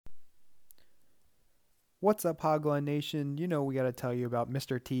What's up, Hogline Nation? You know we gotta tell you about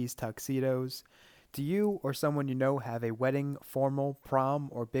Mr. T's Tuxedos. Do you or someone you know have a wedding, formal, prom,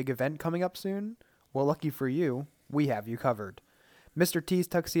 or big event coming up soon? Well, lucky for you, we have you covered. Mr. T's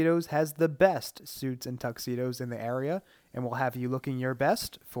Tuxedos has the best suits and tuxedos in the area and will have you looking your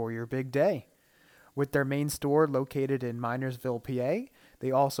best for your big day. With their main store located in Minersville, PA,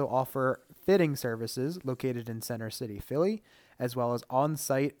 they also offer fitting services located in Center City, Philly, as well as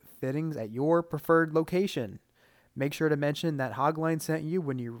on-site fittings at your preferred location. Make sure to mention that Hogline sent you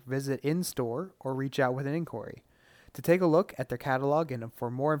when you visit in-store or reach out with an inquiry. To take a look at their catalog and for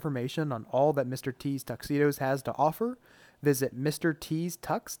more information on all that Mr. T's Tuxedos has to offer, visit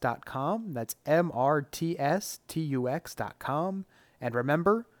mrtstux.com. That's mrtstux.com. And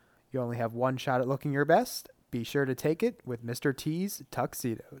remember, you only have one shot at looking your best. Be sure to take it with Mr. T's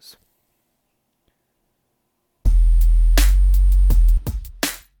Tuxedos.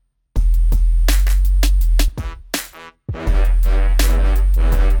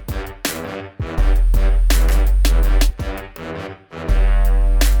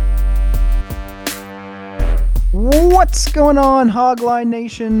 What's going on, Hogline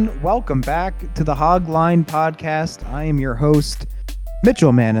Nation? Welcome back to the Hogline Podcast. I am your host,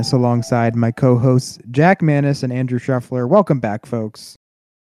 Mitchell Manis, alongside my co-hosts Jack Manis and Andrew Shuffler. Welcome back, folks.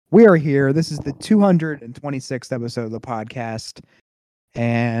 We are here. This is the 226th episode of the podcast,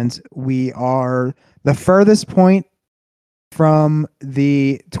 and we are the furthest point from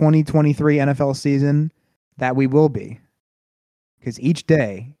the 2023 NFL season that we will be, because each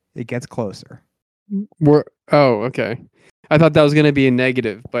day it gets closer. Okay. I thought that was going to be a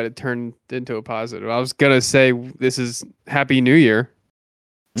negative, but it turned into a positive. I was going to say this is Happy New Year.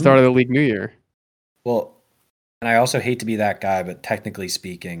 Start of the league New Year. Well, and I also hate to be that guy, but technically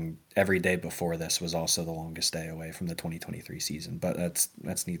speaking, every day before this was also the longest day away from the 2023 season. But that's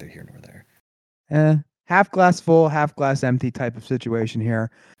neither here nor there. Half glass full, half glass empty type of situation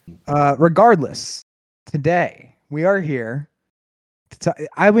here. Regardless, today we are here.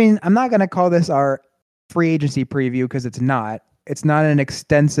 I'm not going to call this our free agency preview because it's not. It's not an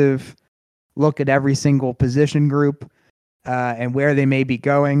extensive look at every single position group and where they may be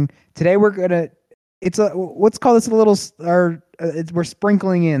going. Today we're gonna. Let's call this a little. We're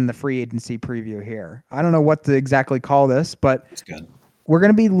sprinkling in the free agency preview here. I don't know what to exactly call this, but it's good. We're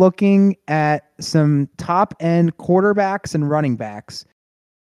going to be looking at some top end quarterbacks and running backs.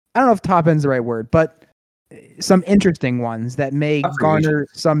 I don't know if top end's the right word, but some interesting ones that may garner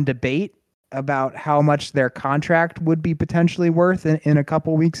some debate about how much their contract would be potentially worth in a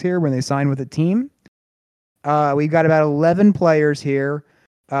couple weeks here when they sign with a team. We've got about 11 players here.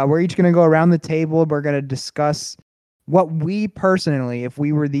 We're each going to go around the table. We're going to discuss what we personally, if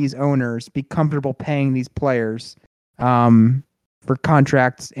we were these owners, be comfortable paying these players for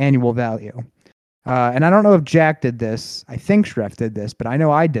contracts annual value. And I don't know if Jack did this. I think Schreff did this, but I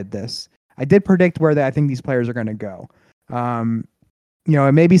know I did this. I did predict where I think these players are going to go.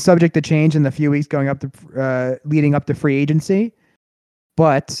 It may be subject to change in the few weeks going up to leading up to free agency,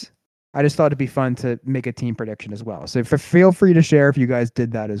 but I just thought it'd be fun to make a team prediction as well. So feel free to share if you guys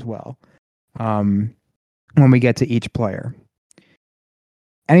did that as well. When we get to each player.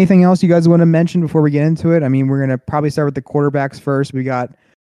 Anything else you guys want to mention before we get into it? I mean, we're going to probably start with the quarterbacks first. We got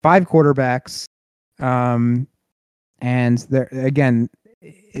 5 quarterbacks. And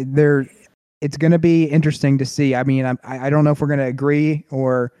it's going to be interesting to see. I mean, I don't know if we're going to agree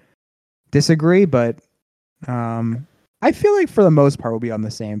or disagree, but I feel like for the most part we'll be on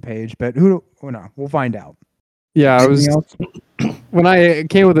the same page. But we'll find out. Yeah, when I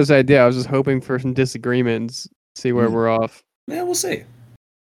came with this idea, I was just hoping for some disagreements, see where we're off. Yeah, we'll see.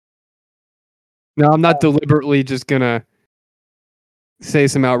 No, I'm not deliberately just going to say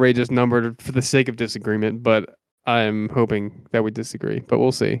some outrageous number for the sake of disagreement, but I'm hoping that we disagree, but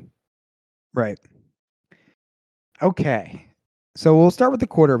we'll see. Right. Okay. So we'll start with the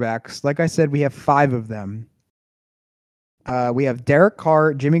quarterbacks. Like I said, we have 5 of them. We have Derek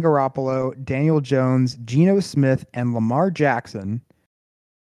Carr, Jimmy Garoppolo, Daniel Jones, Geno Smith, and Lamar Jackson.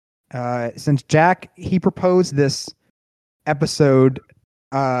 Since Jack, he proposed this episode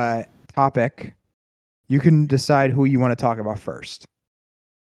topic, you can decide who you want to talk about first.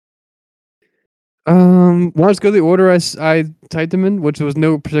 Let's go the order I typed them in, which was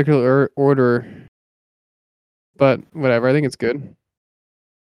no particular order, but whatever. I think it's good.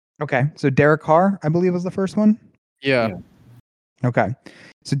 Okay, so Derek Carr, I believe, was the first one. Yeah. Okay,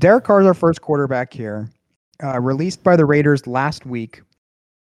 so Derek Carr is our first quarterback here, released by the Raiders last week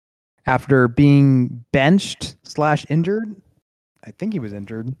after being benched / injured. I think he was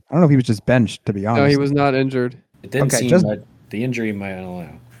injured. I don't know if he was just benched, to be honest. No, he was not injured. It didn't seem that the injury might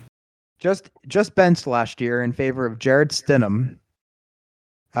allow. just benched last year in favor of Jared Stidham.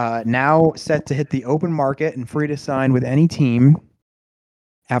 Now set to hit the open market and free to sign with any team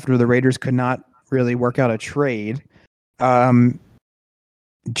after the Raiders could not really work out a trade.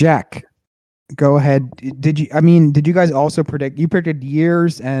 Jack, go ahead. Did you guys also predict? You predicted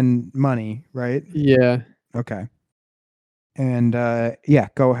years and money, right? Yeah. Okay. And yeah,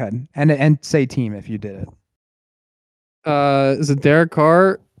 go ahead and say team if you did it. Is it Derek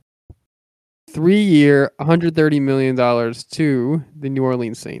Carr? 3-year, $130 million to the New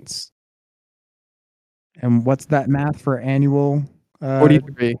Orleans Saints. And what's that math for annual?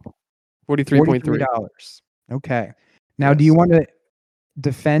 43. $43.3. Okay. Now, Yes. do you want to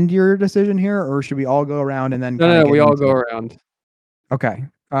defend your decision here, or should we all go around and then? No, we all go around. Okay.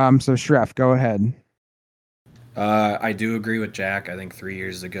 So Shref, go ahead. I do agree with Jack. I think 3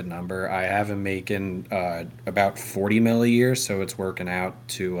 years is a good number. I have him making about 40 mil a year, so it's working out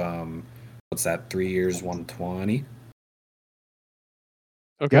to what's that? 3 years, 120.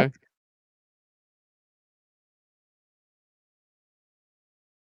 Okay. Yep.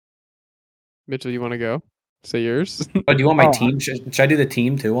 Mitchell, you want to go? Say yours. Oh, do you want my team? Should I do the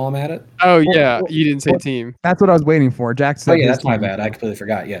team too while I'm at it? Oh yeah, you didn't say team. That's what I was waiting for. Jack said. Oh yeah, that's my bad. I completely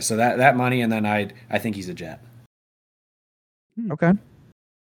forgot. Yeah, so that money, and then I think he's a Jet. Okay.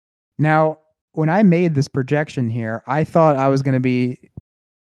 Now, when I made this projection here, I thought I was going to be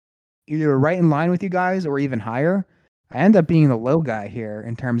either right in line with you guys or even higher. I end up being the low guy here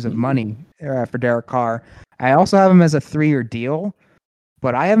in terms of money for Derek Carr. I also have him as a 3-year deal,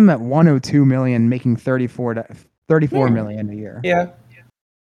 but I have him at 102 million, making 34 million a year. Yeah,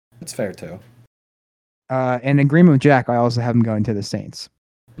 that's fair too. In agreement with Jack, I also have him going to the Saints.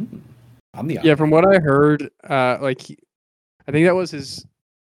 I'm the from what I heard, I think that was his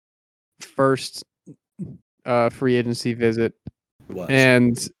first free agency visit,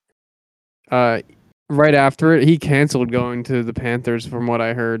 and right after it, he canceled going to the Panthers. From what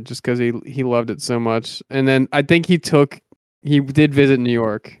I heard, just because he loved it so much, and then I think he did visit New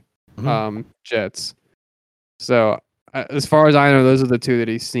York, Jets. So as far as I know, those are the two that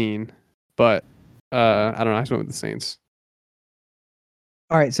he's seen. But I don't know. I just went with the Saints.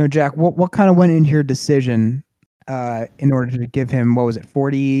 All right, so Jack, what kind of went into your decision in order to give him, what was it,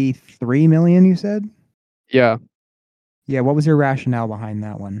 43 million? You said. Yeah. Yeah. What was your rationale behind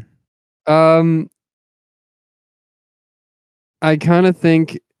that one? I kind of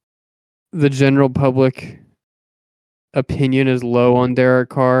think the general public opinion is low on Derek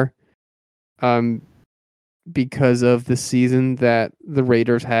Carr, because of the season that the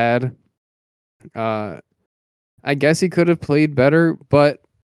Raiders had. I guess he could have played better, but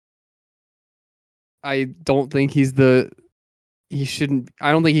I don't think I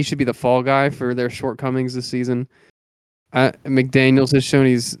don't think he should be the fall guy for their shortcomings this season. McDaniels has shown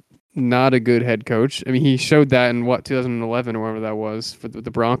he's not a good head coach. I mean, he showed that in 2011 or whatever that was for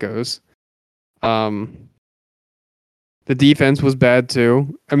the Broncos. The defense was bad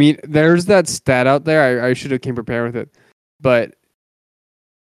too. I mean, there's that stat out there. I should have came prepared with it, but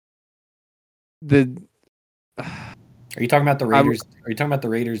Are you talking about the Raiders? Are you talking about the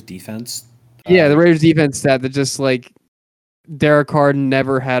Raiders defense? Yeah, the Raiders defense stat that just like Derek Carr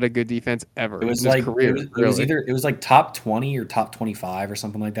never had a good defense ever. It was in his career, it was like top 20 or top 25 or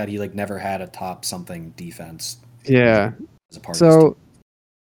something like that. He like never had a top something defense. Yeah. As a part so, of his team.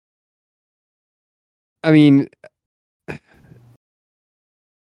 I mean,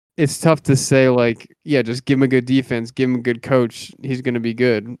 it's tough to say like, yeah, just give him a good defense, give him a good coach, he's going to be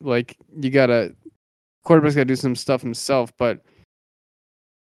good. Like quarterback's got to do some stuff himself, but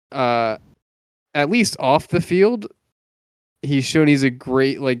at least off the field, he's shown he's a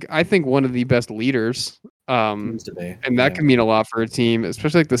great, like, I think one of the best leaders. Seems to be. And that can mean a lot for a team,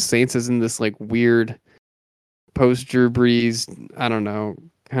 especially like the Saints is in this like weird post Drew Brees, I don't know,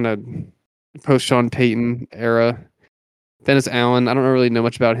 kind of post Sean Payton era. Dennis Allen, I don't really know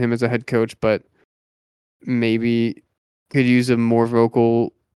much about him as a head coach, but maybe could use a more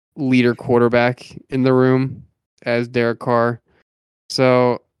vocal leader quarterback in the room as Derek Carr.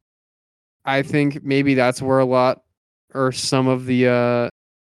 So I think maybe that's where a lot or some of the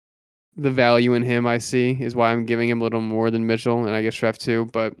value in him I see is why I'm giving him a little more than Mitchell, and I guess Shref too.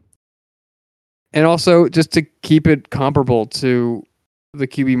 And also just to keep it comparable to the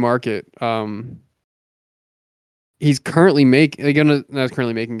QB market. He's currently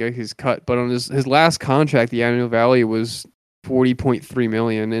he's cut, but on his last contract, the annual value was $40.3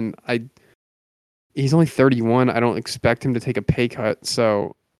 million, and he's only 31. I don't expect him to take a pay cut,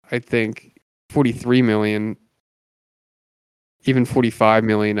 so I think 43 million, even 45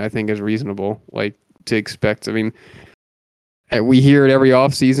 million, I think is reasonable, like to expect. I mean, We hear it every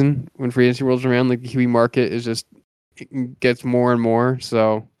offseason when free agency rolls around. Like the QB market is just it gets more and more.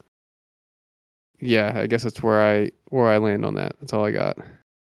 So yeah, I guess that's where I land on that. That's all I got.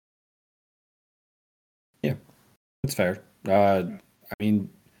 Yeah, that's fair. I mean,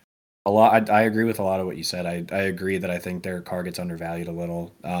 a lot. I agree with a lot of what you said. I agree that I think Derek Carr gets undervalued a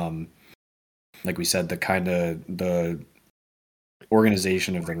little. Like we said, the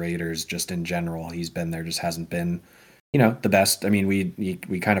organization of the Raiders, just in general, he's been there, just hasn't been, the best. I mean,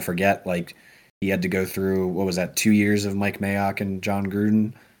 we kind of forget, like, he had to go through, what was that, 2 years of Mike Mayock and John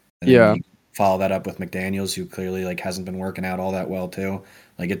Gruden, and then Yeah. you follow that up with McDaniels, who clearly like hasn't been working out all that well too.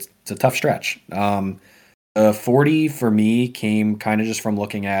 Like it's a tough stretch. 40 for me came kind of just from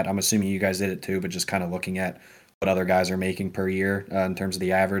looking at, I'm assuming you guys did it too, but just kind of looking at what other guys are making per year in terms of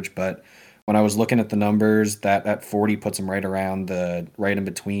the average. But when I was looking at the numbers, that 40 puts him right around right in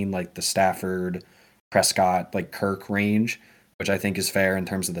between like the Stafford, Prescott, like Kirk range, which I think is fair in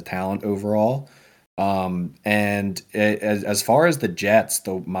terms of the talent overall. As far as the Jets,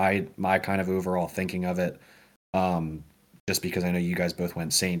 though, my kind of overall thinking of it, just because I know you guys both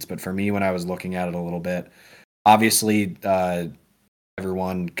went Saints, but for me, when I was looking at it a little bit, obviously,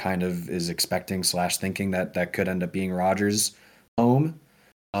 everyone kind of is expecting / thinking that could end up being Rodgers' home.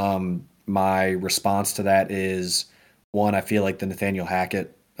 My response to that is, one, I feel like the Nathaniel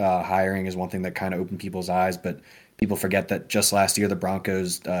Hackett hiring is one thing that kind of opened people's eyes, but people forget that just last year the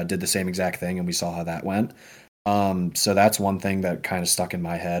Broncos did the same exact thing, and we saw how that went. So that's one thing that kind of stuck in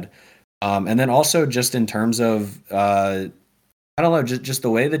my head. And then also just in terms of, I don't know, just the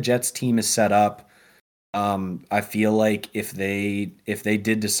way the Jets team is set up. I feel like if they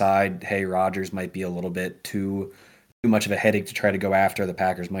did decide, hey, Rodgers might be a little bit too much of a headache to try to go after, the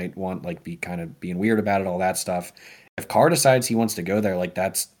Packers might want like be kind of being weird about it, all that stuff. If Carr decides he wants to go there, like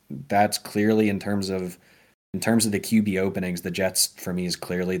that's clearly in terms of the QB openings, the Jets for me is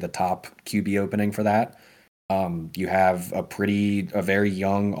clearly the top QB opening for that. You have a very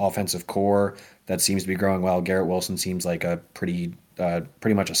young offensive core that seems to be growing well. Garrett Wilson seems like a pretty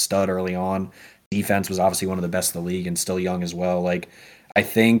much a stud early on. Defense was obviously one of the best in the league and still young as well. Like, I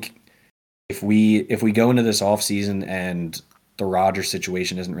think if we go into this offseason and the Rodgers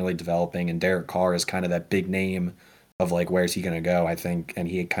situation isn't really developing and Derek Carr is kind of that big name of like where's he going to go, I think, and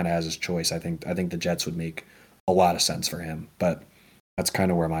he kind of has his choice. I think the Jets would make a lot of sense for him. But that's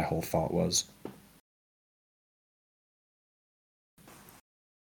kind of where my whole thought was.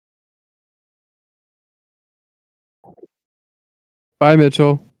 Bye,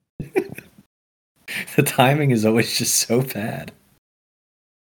 Mitchell. The timing is always just so bad.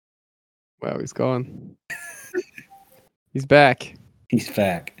 Wow, he's gone. He's back. He's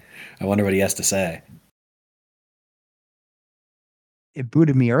back. I wonder what he has to say. It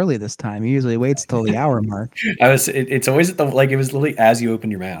booted me early this time. He usually waits till the hour mark. It's always at it was literally as you open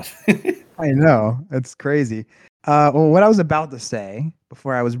your mouth. I know. It's crazy. Well, what I was about to say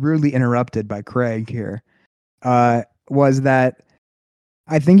before I was rudely interrupted by Craig here was that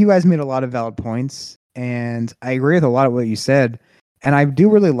I think you guys made a lot of valid points, and I agree with a lot of what you said. And I do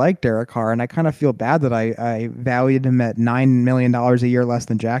really like Derek Carr, and I kind of feel bad that I valued him at $9 million a year less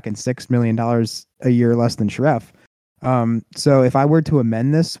than Jack and $6 million a year less than Schreff. So if I were to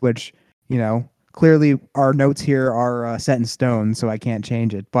amend this, which, clearly our notes here are set in stone, so I can't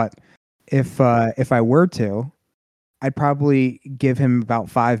change it. But if I were to, I'd probably give him about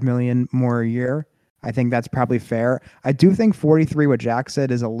 $5 million more a year. I think that's probably fair. I do think 43, what Jack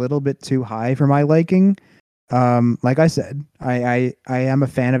said, is a little bit too high for my liking. Like I said, I am a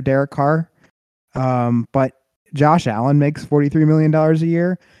fan of Derek Carr. But Josh Allen makes $43 million a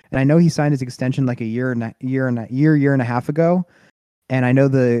year. And I know he signed his extension like a year and a half ago. And I know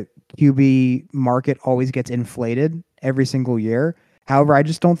the QB market always gets inflated every single year. However, I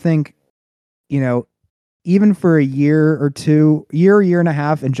just don't think, even for a year or two, year and a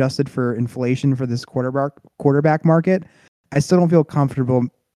half, adjusted for inflation for this quarterback market, I still don't feel comfortable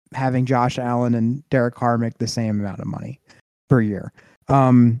having Josh Allen and Derek Carr make the same amount of money per year.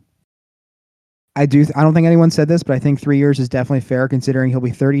 I don't think anyone said this, but I think 3 years is definitely fair considering he'll be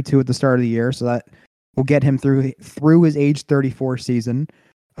 32 at the start of the year. So that will get him through his age 34 season.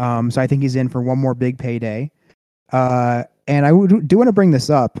 So I think he's in for one more big payday. And I do want to bring this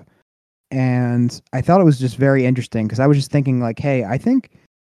up. And I thought it was just very interesting because I was just thinking like, hey, I think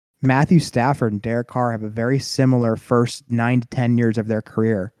Matthew Stafford and Derek Carr have a very similar first 9 to 10 years of their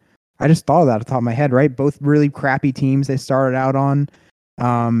career. I just thought of that off the top of my head, right? Both really crappy teams they started out on.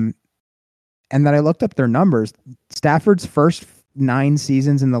 And then I looked up their numbers. Stafford's first 9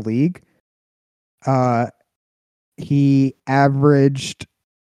 seasons in the league, he averaged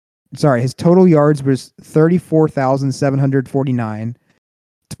his total yards was 34,749,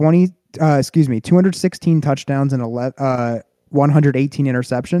 216 touchdowns and 118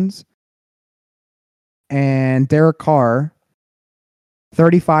 interceptions. And Derek Carr,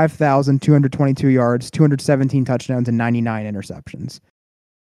 35,222 yards, 217 touchdowns, and 99 interceptions.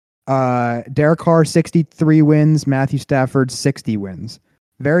 Derek Carr, 63 wins. Matthew Stafford, 60 wins.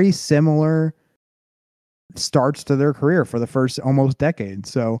 Very similar starts to their career for the first almost decade.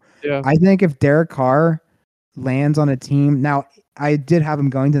 So Yeah. I think if Derek Carr lands on a team, now I did have him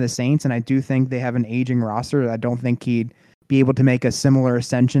going to the Saints, and I do think they have an aging roster. I don't think he'd be able to make a similar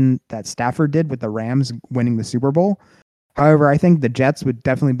ascension that Stafford did with the Rams winning the Super Bowl. However, I think the Jets would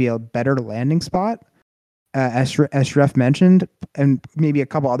definitely be a better landing spot, as Shref mentioned, and maybe a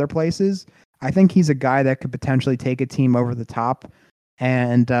couple other places. I think he's a guy that could potentially take a team over the top,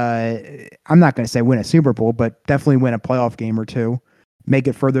 and I'm not going to say win a Super Bowl, but definitely win a playoff game or two, make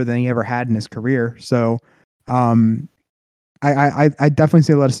it further than he ever had in his career. So I definitely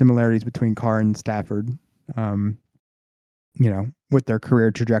see a lot of similarities between Carr and Stafford, with their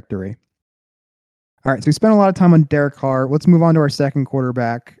career trajectory. All right, so we spent a lot of time on Derek Carr. Let's move on to our second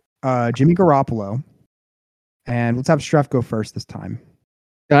quarterback, Jimmy Garoppolo. And let's have Streff go first this time.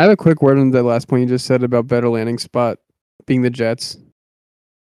 I have a quick word on the last point you just said about better landing spot being the Jets.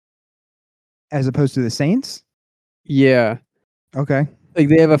 As opposed to the Saints? Yeah. Okay. Like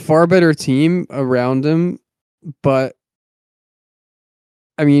they have a far better team around him, but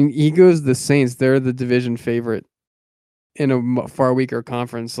I mean, he goes to the Saints. They're the division favorite in a far weaker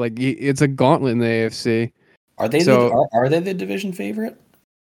conference. Like it's a gauntlet in the AFC. Are they are they the division favorite?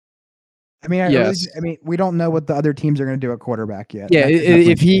 I mean, yes. We don't know what the other teams are going to do at quarterback yet. Yeah,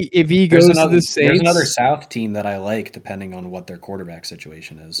 if he goes to the Saints, there's another South team that I like, depending on what their quarterback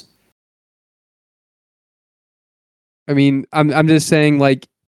situation is. I mean, I'm just saying, like,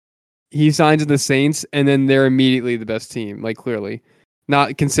 he signs with the Saints, and then they're immediately the best team, like clearly,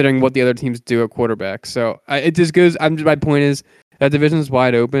 not considering what the other teams do at quarterback. So it just goes. My point is that division is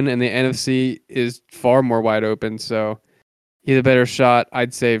wide open, and the NFC is far more wide open. So he has a better shot,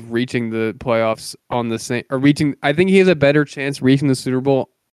 I'd say, of reaching the playoffs on the Saints, or reaching. I think he has a better chance reaching the Super Bowl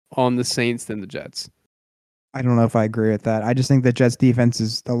on the Saints than the Jets. I don't know if I agree with that. I just think the Jets defense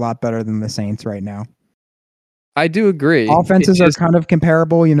is a lot better than the Saints right now. I do agree. Offenses are kind of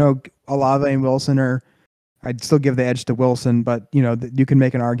comparable. Olave and Wilson are. I'd still give the edge to Wilson, but you can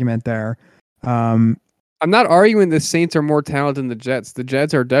make an argument there. I'm not arguing the Saints are more talented than the Jets. The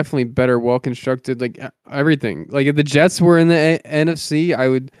Jets are definitely better, well constructed, like everything. Like if the Jets were in the NFC, I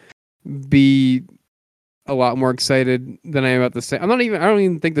would be a lot more excited than I am about the Saints. I don't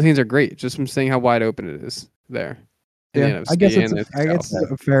even think the Saints are great. Just from saying how wide open it is there. Yeah, I guess it's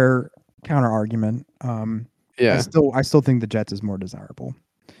a fair counter argument. Yeah, I still think the Jets is more desirable.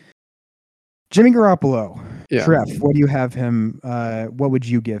 Jimmy Garoppolo. Yeah. Trev, what do you have him? What would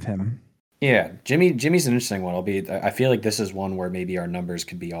you give him? Yeah, Jimmy's an interesting one. I feel like this is one where maybe our numbers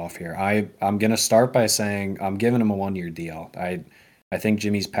could be off here. I'm gonna start by saying I'm giving him a 1-year deal. I think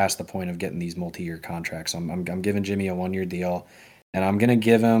Jimmy's past the point of getting these multi-year contracts. I'm giving Jimmy a 1-year deal, and I'm gonna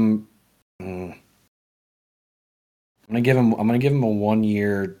give him. I'm gonna give him a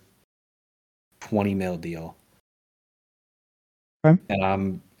 1-year, $20 million deal. Okay.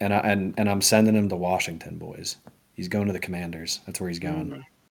 And I'm sending him to Washington, boys. He's going to the Commanders. That's where he's going.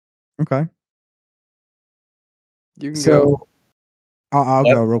 Okay. You can go. I'll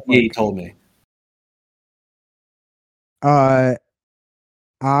go real quick. Yeah, he told me. I'm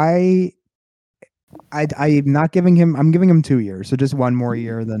not giving him. I'm giving him 2 years, so just one more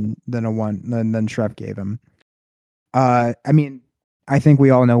year than Shref gave him. I mean, I think we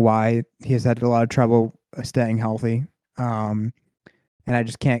all know why he has had a lot of trouble staying healthy. And I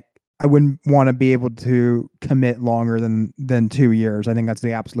just can't. I wouldn't want to be able to commit longer than 2 years. I think that's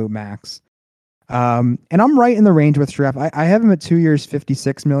the absolute max. And I'm right in the range with Shref. I have him at 2 years,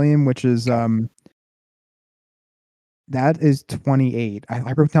 $56 million, which is that is 28.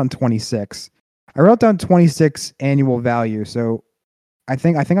 I wrote down 26. I wrote down 26 annual value. So I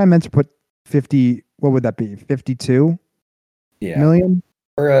think I meant to put 50. What would that be? 52 million?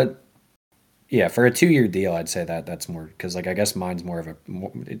 For a 2-year deal, I'd say that's more because I guess mine's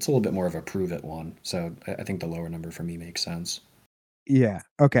it's a little bit more of a prove it one. So I think the lower number for me makes sense. Yeah.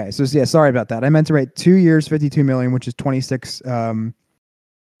 Okay. So yeah, sorry about that. I meant to write 2 years, 52 million, which is 26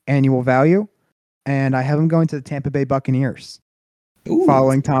 annual value, and I have him going to the Tampa Bay Buccaneers,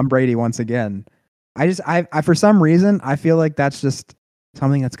 following Tom Brady once again. I for some reason I feel like that's just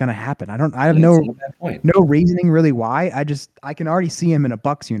something that's going to happen. I have no reasoning really why. I can already see him in a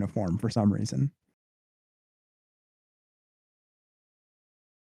Bucs uniform for some reason.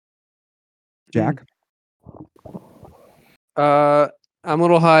 Jack? I'm a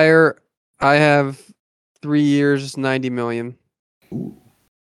little higher. I have 3 years, 90 million. Ooh,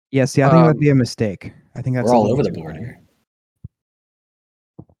 Yeah, see, I think that'd be a mistake. I think that's we're a all little over the too board high. here.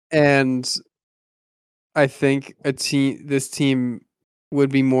 And I think this team would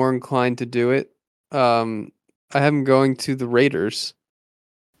be more inclined to do it. I have him going to the Raiders.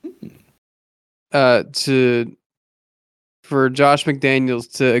 For Josh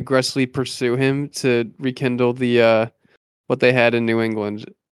McDaniels to aggressively pursue him to rekindle the what they had in New England.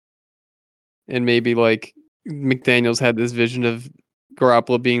 And maybe like McDaniels had this vision of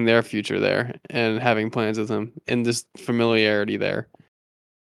Garoppolo being their future there and having plans with him and this familiarity there.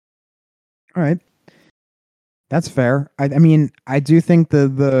 All right. That's fair. I mean, I do think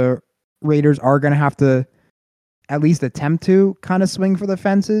the Raiders are going to have to at least attempt to kind of swing for the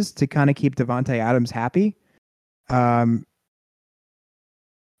fences to kind of keep Devontae Adams happy.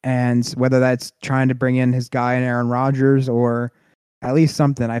 And whether that's trying to bring in his guy in Aaron Rodgers or at least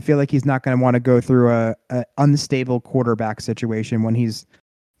something, I feel like he's not going to want to go through a unstable quarterback situation when he's,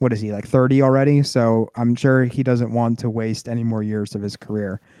 what is he, like 30 already? So I'm sure he doesn't want to waste any more years of his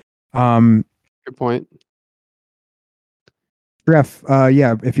career. Good point. Jeff,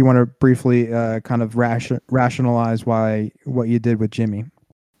 yeah, if you want to briefly kind of rationalize what you did with Jimmy.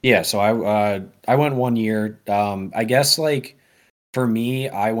 Yeah, so I went 1 year. I guess like for me,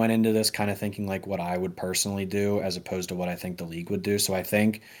 I went into this kind of thinking like what I would personally do as opposed to what I think the league would do. So I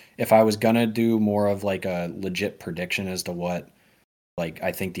think if I was gonna do more of like a legit prediction as to what like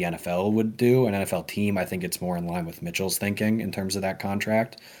I think the NFL would do, an NFL team, I think it's more in line with Mitchell's thinking in terms of that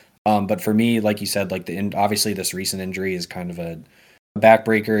contract. But for me, like you said, like obviously this recent injury is kind of a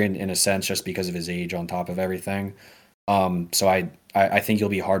backbreaker in a sense just because of his age on top of everything. So I think you'll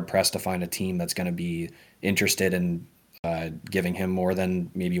be hard pressed to find a team that's going to be interested in giving him more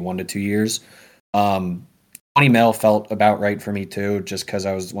than maybe 1 to 2 years. 20 mil felt about right for me too, just because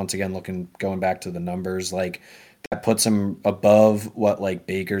I was once again going back to the numbers, like that puts him above what like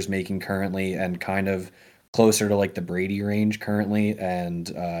Baker's making currently and kind of closer to like the Brady range currently, and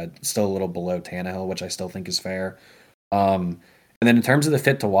still a little below Tannehill, which I still think is fair. And then in terms of the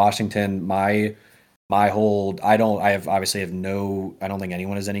fit to Washington, my whole I don't think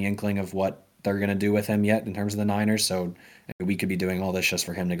anyone has any inkling of what they're going to do with him yet in terms of the Niners. So we could be doing all this just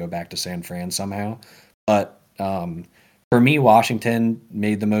for him to go back to San Fran somehow. But for me, Washington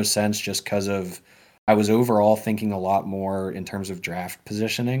made the most sense just because of I was overall thinking a lot more in terms of draft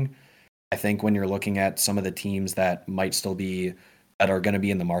positioning. I think when you're looking at some of the teams that might still be that are going to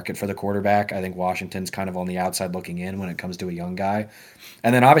be in the market for the quarterback, I think Washington's kind of on the outside llooking in when it comes to a young guy.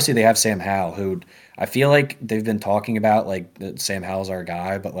 And then obviously they have Sam Howell, who I feel like they've been talking about like that Sam Howell's our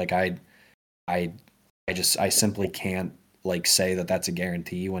guy, but like I simply can't like say that that's a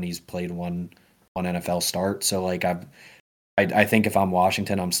guarantee when he's played one NFL start. So like I think if I'm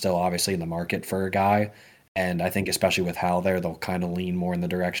Washington, I'm still obviously in the market for a guy. And I think especially with Hal there, they'll kind of lean more in the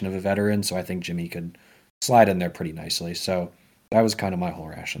direction of a veteran. So I think Jimmy could slide in there pretty nicely. So that was kind of my whole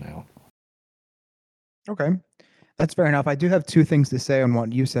rationale. Okay, that's fair enough. I do have two things to say on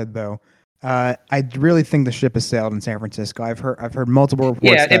what you said, though. I really think the ship has sailed in San Francisco. I've heard multiple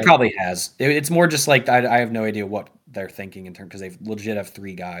reports. Yeah, it probably has. It's more just like I have no idea what they're thinking in terms because they legit have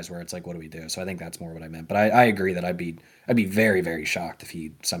 3 guys where it's like, what do we do? So I think that's more what I meant. But I agree that I'd be very, very shocked if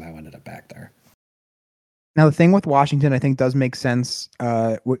he somehow ended up back there. Now the thing with Washington, I think, does make sense.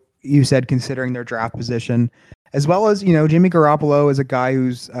 What you said, considering their draft position, as well as Jimmy Garoppolo is a guy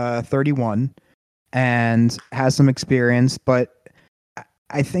who's 31 and has some experience, but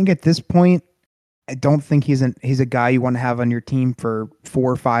I think at this point, I don't think he's a guy you want to have on your team for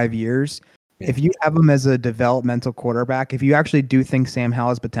 4 or 5 years. Yeah. If you have him as a developmental quarterback, if you actually do think Sam Howell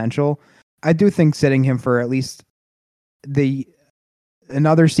has potential, I do think sitting him for at least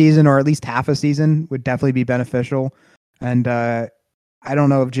another season or at least half a season would definitely be beneficial. And I don't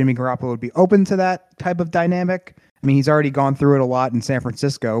know if Jimmy Garoppolo would be open to that type of dynamic. I mean, he's already gone through it a lot in San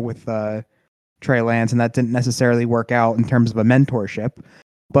Francisco with Trey Lance, and that didn't necessarily work out in terms of a mentorship.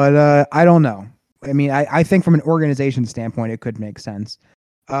 But I don't know. I mean, I think from an organization standpoint, it could make sense.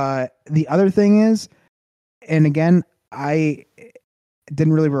 The other thing is, and again, I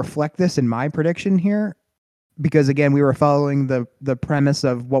didn't really reflect this in my prediction here because, again, we were following the premise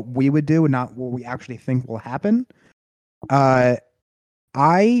of what we would do and not what we actually think will happen. I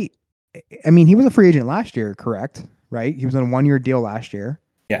mean, he was a free agent last year, correct? Right? He was on a 1-year deal last year.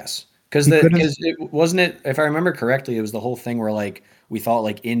 Yes. Because it wasn't it, if I remember correctly, it was the whole thing where like we thought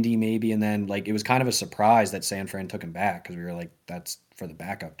like Indy maybe, and then like it was kind of a surprise that San Fran took him back because we were like, that's for the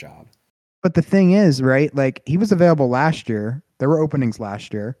backup job. But the thing is, right? Like he was available last year. There were openings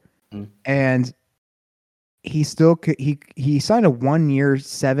last year. and he still he signed a 1 year,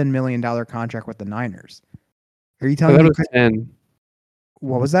 $7 million contract with the Niners. Are you I telling thought me it was 10.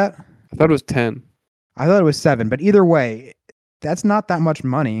 what was that? I thought it was 10. I thought it was 7, but either way, that's not that much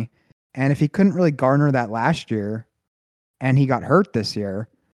money. And if he couldn't really garner that last year and he got hurt this year,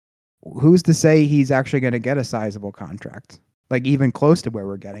 who's to say he's actually going to get a sizable contract? Like even close to where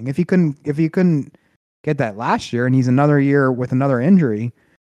we're getting. If he couldn't get that last year and he's another year with another injury,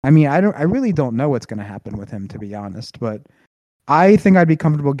 I mean, I really don't know what's going to happen with him, to be honest, but I think I'd be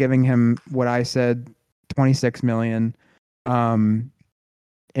comfortable giving him what I said, 26 million.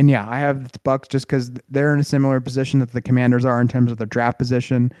 And yeah, I have the Bucks just because they're in a similar position that the Commanders are in terms of the draft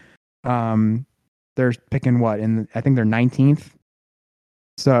position. They're picking what I think they're 19th,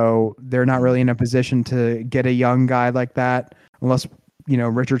 so they're not really in a position to get a young guy like that unless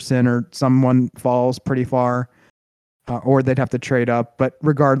Richardson or someone falls pretty far, or they'd have to trade up. But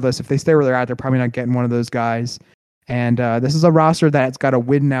regardless, if they stay where they're at, they're probably not getting one of those guys. And this is a roster that's got a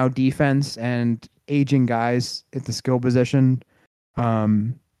win now defense and aging guys at the skill position.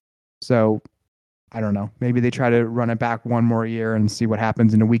 So I don't know. Maybe they try to run it back one more year and see what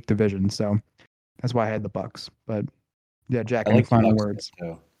happens in a weak division. So that's why I had the Bucks. But yeah, Jack, any final words?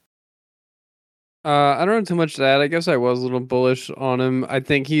 I don't know too much to add. I guess I was a little bullish on him. I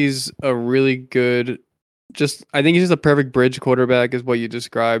think he's a really good. I think he's just a perfect bridge quarterback, is what you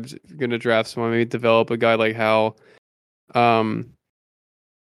described. If you're gonna draft someone, maybe develop a guy like Hal.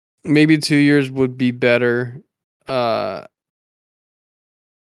 Maybe 2 years would be better. I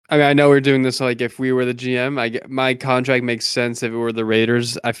mean, I know we're doing this like if we were the GM. My contract makes sense if it were the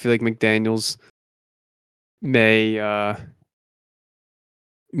Raiders. I feel like McDaniels may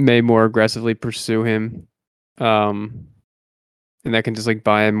more aggressively pursue him, and that can just like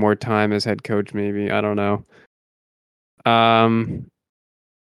buy him more time as head coach. Maybe, I don't know.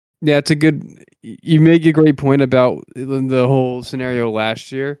 Yeah, it's a good. You make a great point about the whole scenario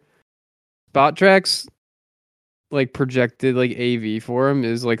last year. Spot tracks, like projected like AV for him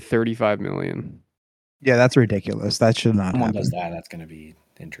is like 35 million. Yeah, that's ridiculous. That should not Someone happen. does that, that's going to be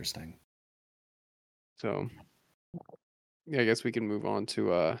interesting. So, yeah, I guess we can move on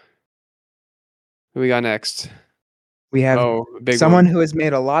to who we got next. We have someone who has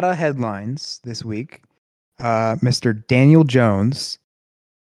made a lot of headlines this week, Mr. Daniel Jones.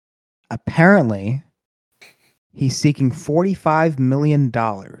 Apparently, he's seeking $45 million.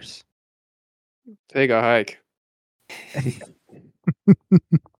 Take a hike.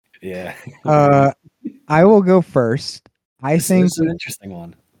 Yeah. I will go first. This is an interesting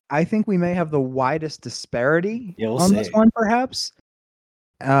one. I think we may have the widest disparity we'll on see. this one, perhaps.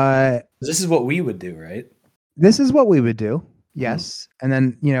 This is what we would do, right? This is what we would do, yes. And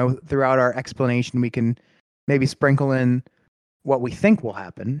then, throughout our explanation, we can maybe sprinkle in what we think will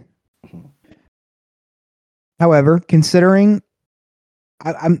happen. However, considering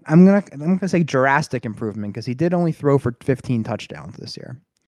I'm gonna say drastic improvement because he did only throw for 15 touchdowns this year,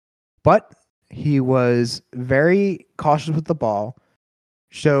 but he was very cautious with the ball.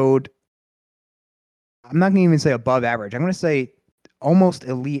 Showed, I'm not gonna even say above average. I'm gonna say almost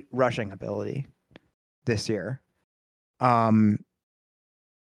elite rushing ability this year.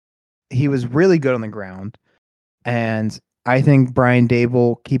 He was really good on the ground, and I think Brian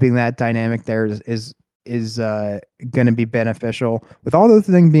Dable keeping that dynamic there is going to be beneficial. With all those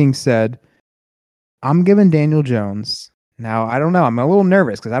things being said, I'm giving Daniel Jones. Now, I don't know. I'm a little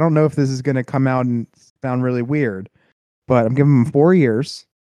nervous because I don't know if this is going to come out and sound really weird, but I'm giving him 4 years,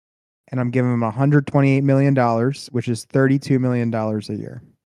 and I'm giving him $128 million, which is $32 million a year.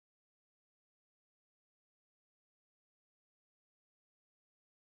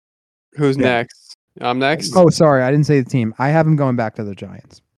 Who's next? I'm next. Oh, sorry, I didn't say the team. I have him going back to the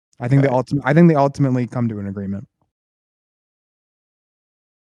Giants. I think they ultimately come to an agreement.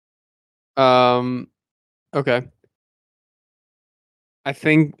 Okay. I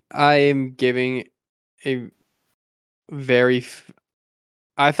think I am giving a very.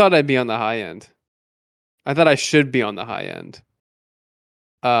 I thought I'd be on the high end. I thought I should be on the high end.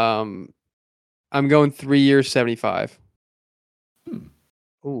 I'm going 3 years, 75.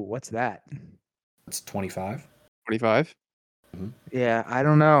 Ooh, what's that? That's 25. 25. Yeah, I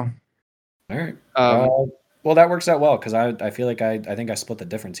don't know. All right. Well, that works out well because I feel like I think I split the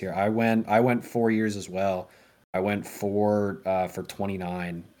difference here. I went 4 years as well. I went for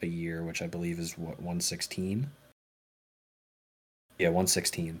 29 a year, which I believe is what, 116. Yeah,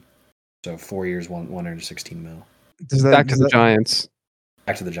 116. So 4 years, 116 mil. Back to the Giants.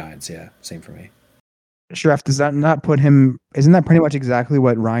 Back to the Giants. Yeah, same for me. Shref, does that not put him? Isn't that pretty much exactly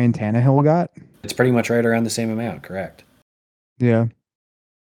what Ryan Tannehill got? It's pretty much right around the same amount. Correct. Yeah.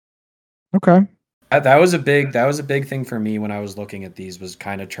 Okay. That was a big thing for me when I was looking at these, was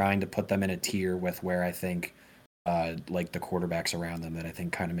kind of trying to put them in a tier with where I think like the quarterbacks around them that I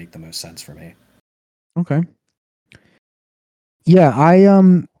think kind of make the most sense for me. Okay. Yeah,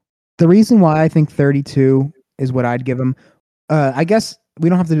 the reason why I think 32 is what I'd give him. I guess we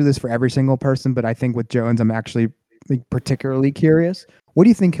don't have to do this for every single person, but I think with Jones, I'm actually like, particularly curious. What do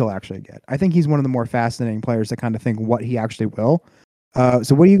you think he'll actually get? I think he's one of the more fascinating players to kind of think what he actually will.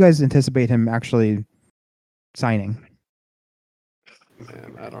 So what do you guys anticipate him actually signing?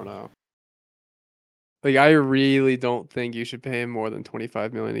 Man, I don't know. Like, I really don't think you should pay him more than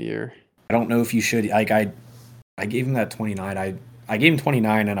 25 million a year. I don't know if you should. Like I gave him that 29. I gave him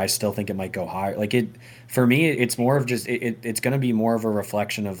 29, and I still think it might go higher. Like it for me, it's more of just it's going to be more of a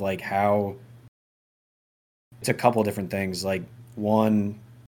reflection of like how it's a couple different things. Like one,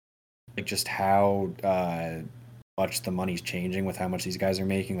 like just how much the money's changing with how much these guys are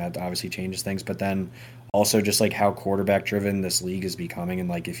making. That obviously changes things. But then also just like how quarterback driven this league is becoming, and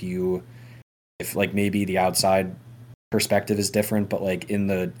like if like maybe the outside perspective is different, but like in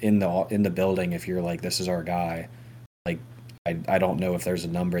the building, if you're like, this is our guy, like I don't know if there's a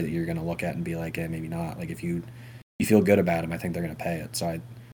number that you're gonna look at and be like, maybe not. Like if you feel good about him, I think they're gonna pay it. So I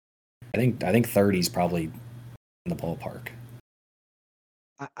think 30 is probably in the ballpark.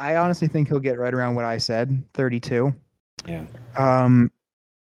 I honestly think he'll get right around what I said, 32. Yeah.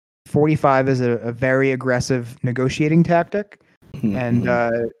 45 is a very aggressive negotiating tactic, and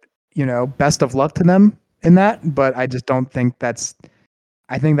best of luck to them in that. But I just don't think that's.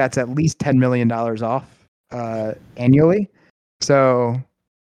 I think that's at least $10 million off annually. So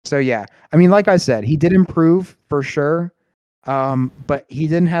yeah. I mean, like I said, he did improve for sure, but he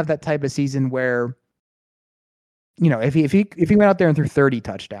didn't have that type of season where, if he went out there and threw 30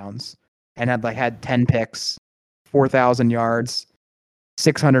 touchdowns and had 10 picks, 4,000 yards,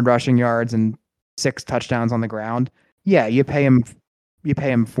 600 rushing yards, and 6 touchdowns on the ground, yeah, you pay him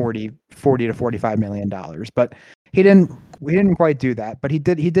 40 to 45 million dollars. But he didn't quite do that, but he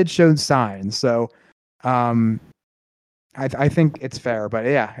did show signs. So I think it's fair, but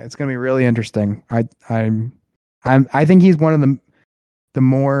yeah, it's gonna be really interesting. I think he's one of the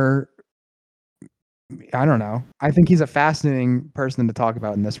more, I don't know. I think he's a fascinating person to talk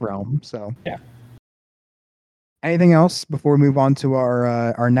about in this realm. So yeah. Anything else before we move on to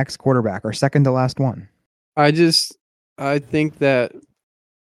our next quarterback, our second to last one? I think that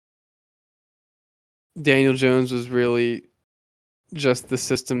Daniel Jones was really just the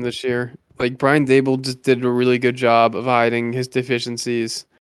system this year. Like, Brian Dable just did a really good job of hiding his deficiencies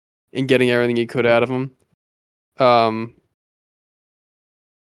and getting everything he could out of him. I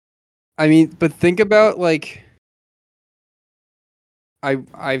mean, but think about, like,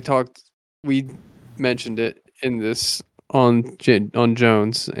 we mentioned it in this on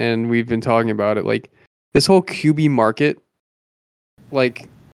Jones, and we've been talking about it. Like, this whole QB market, like,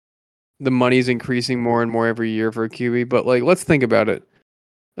 the money's increasing more and more every year for a QB. But like, let's think about it.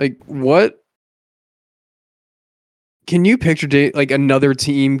 Like, what can you picture? Like, another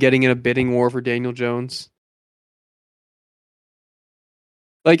team getting in a bidding war for Daniel Jones?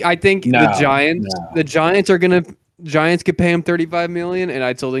 Like, I think the Giants could pay him 35 million, and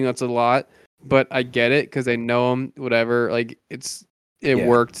I still think that's a lot. But I get it because they know him. Whatever. Like, it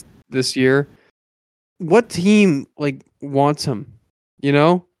worked this year. What team like wants him? You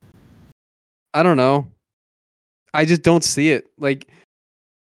know? I don't know. I just don't see it. Like,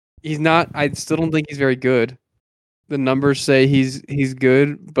 he's not. I still don't think he's very good. The numbers say he's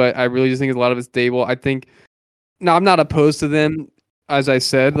good, but I really just think a lot of it's Dable. I think. No, I'm not opposed to them. As I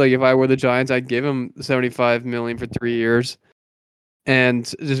said, like, if I were the Giants, I'd give him 75 million for 3 years, and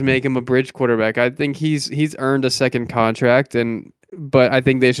just make him a bridge quarterback. I think he's earned a second contract, but I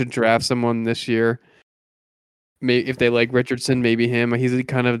think they should draft someone this year. Maybe if they like Richardson, maybe him. He's a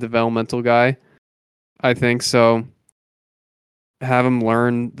kind of developmental guy. I think so. Have him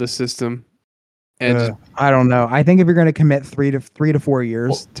learn the system, and I don't know. I think if you're going to commit 3 to 4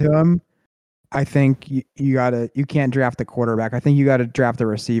 years to him, I think you can't draft a quarterback. I think you got to draft a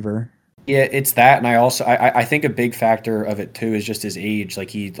receiver. Yeah, it's that, and I think a big factor of it too is just his age. Like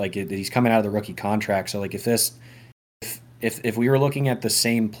he's coming out of the rookie contract, so like if we were looking at the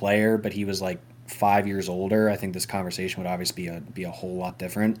same player but he was like 5 years older, I think this conversation would obviously be a whole lot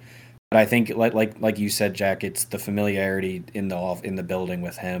different. But I think like you said, Jack, it's the familiarity in the building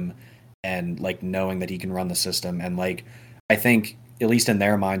with him, and like knowing that he can run the system, and like I think at least in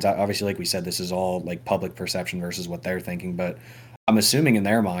their minds, obviously like we said, this is all like public perception versus what they're thinking, but I'm assuming in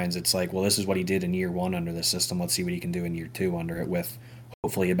their minds it's like, well, this is what he did in year 1 under the system. Let's see what he can do in year 2 under it with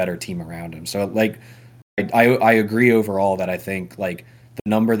hopefully a better team around him. So like I agree overall that I think like the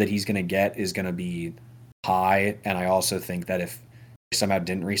number that he's going to get is going to be high, and I also think that if they somehow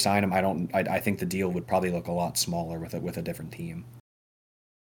didn't re-sign him, I think the deal would probably look a lot smaller with a different team.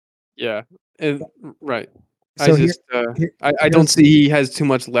 Yeah, and right. So I don't see he has too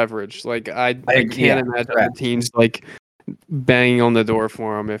much leverage. Like I can't imagine correct. the teams like banging on the door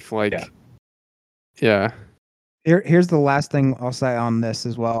for him if like yeah. Here's the last thing I'll say on this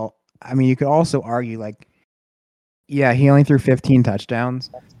as well. I mean, you could also argue like, yeah, he only threw 15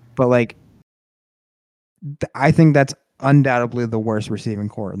 touchdowns, but like, I think that's undoubtedly the worst receiving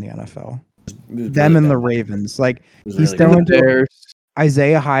core in the NFL. Them and the Ravens. Like he's throwing to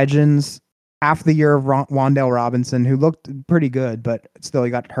Isaiah Hodgins, half the year of Wan'Dale Robinson, who looked pretty good, but still he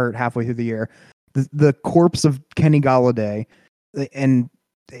got hurt halfway through the year. The corpse of Kenny Golladay, and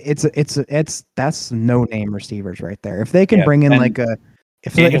that's no name receivers right there. If they can bring in like a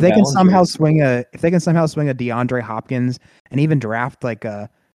if they can somehow swing a DeAndre Hopkins and even draft like if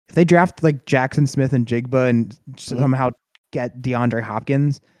they draft like Jackson Smith and Jigba and somehow get DeAndre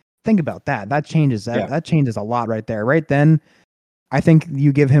Hopkins, think about that. That changes that changes a lot right there. Right then, I think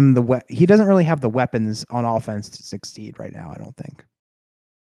you give him he doesn't really have the weapons on offense to succeed right now, I don't think.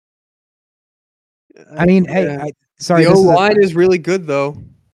 I mean, hey, sorry. The O-line is really good though.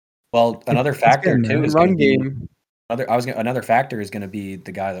 Well, another factor too is run game. Another factor is going to be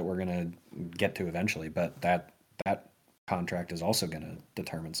the guy that we're going to get to eventually, but that contract is also going to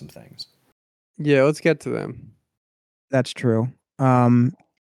determine some things. Yeah, let's get to them. That's true. All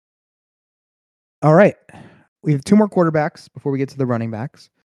right. We have two more quarterbacks before we get to the running backs.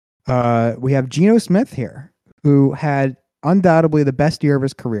 We have Geno Smith here, who had undoubtedly the best year of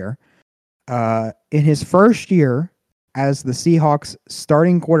his career. In his first year as the Seahawks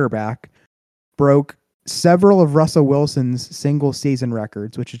starting quarterback, broke several of Russell Wilson's single season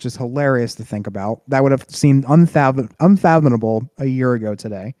records, which is just hilarious to think about. That would have seemed unfathomable a year ago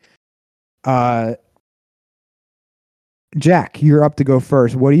today. Jack, you're up to go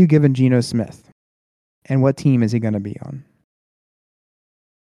first. What are you giving Geno Smith? And what team is he going to be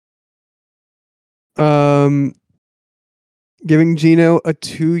on? Giving Geno a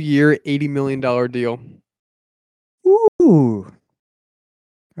 2-year, $80 million deal. Ooh.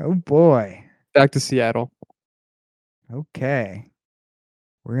 Oh, boy. Back to Seattle. Okay.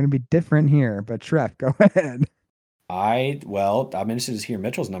 We're going to be different here, but Trev, go ahead. I'm interested to hear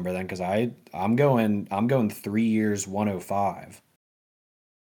Mitchell's number then, because I'm going 3 years, 105,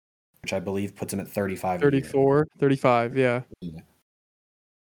 which I believe puts him at 35. 34, 35, yeah.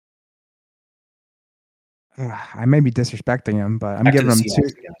 I may be disrespecting him, but I'm giving him two.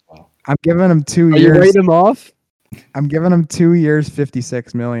 I'm giving him 2 years. Are you writing him off? I'm giving him 2 years,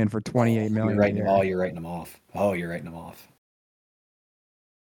 $56 million for $28 million. You're writing him off. Oh, you're writing him off.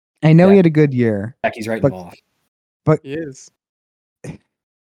 I know he had a good year. He's writing him off. But he is.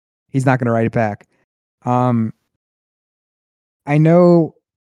 He's not going to write it back. I know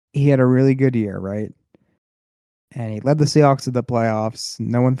he had a really good year, right? And he led the Seahawks to the playoffs.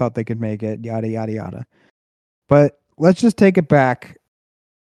 No one thought they could make it, yada, yada, yada. But let's just take it back.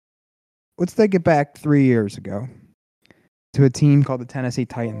 Let's take it back 3 years ago to a team called the Tennessee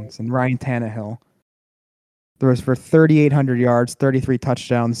Titans, and Ryan Tannehill throws for 3,800 yards, 33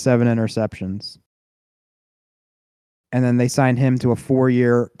 touchdowns, 7 interceptions. And then they signed him to a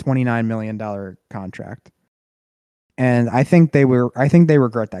 4-year, $29 million contract. And I think they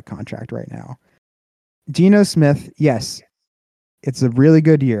regret that contract right now. Geno Smith, yes, it's a really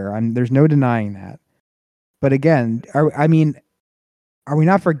good year. There's no denying that. But again, are we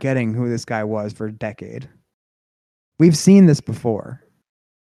not forgetting who this guy was for a decade? We've seen this before.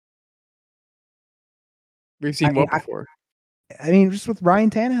 We've seen what before? I mean, just with Ryan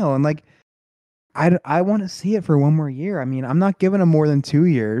Tannehill, and like, I want to see it for one more year. I mean, I'm not giving him more than 2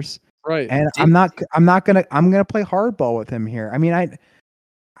 years, right? And I'm gonna play hardball with him here. I mean,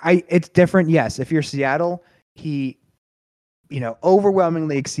 it's different. Yes, if you're Seattle, he,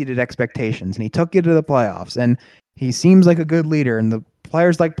 overwhelmingly exceeded expectations, and he took you to the playoffs, and he seems like a good leader, and the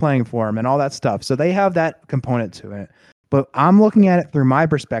players like playing for him, and all that stuff. So they have that component to it. But I'm looking at it through my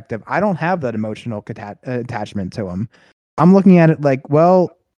perspective. I don't have that emotional attachment to him. I'm looking at it like,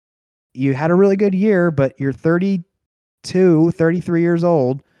 well, you had a really good year, but you're 32, 33 years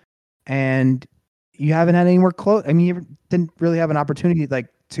old, and you haven't had anywhere close. I mean, you didn't really have an opportunity like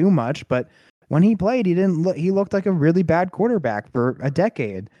too much, but when he played, he looked like a really bad quarterback for a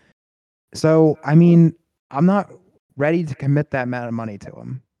decade. So, I mean, I'm not ready to commit that amount of money to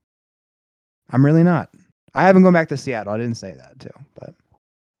him. I'm really not. I haven't gone back to Seattle. I didn't say that too,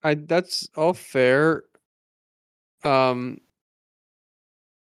 but that's all fair. I'm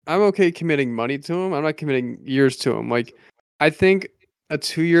okay committing money to him. I'm not committing years to him. Like, I think a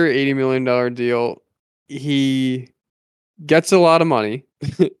 2-year, $80 million deal. He gets a lot of money,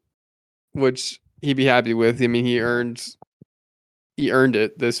 which he'd be happy with. I mean, he earned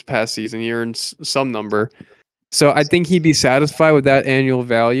it this past season. He earned some number. So I think he'd be satisfied with that annual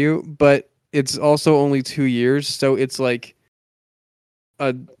value, but it's also only 2 years. So it's like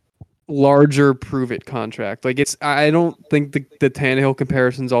a larger prove it contract. Like I don't think the Tannehill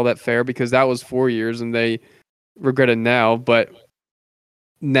comparison's all that fair because that was 4 years and they regret it now. But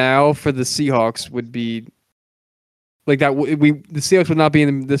now for the Seahawks would be like that. The Seahawks would not be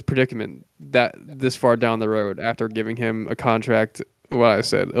in this predicament that this far down the road after giving him a contract. What I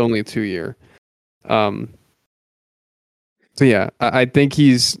said, only a 2 year. So yeah, I think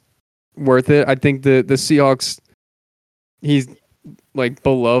he's worth it. I think the Seahawks, he's like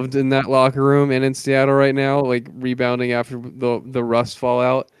beloved in that locker room and in Seattle right now, like rebounding after the Russ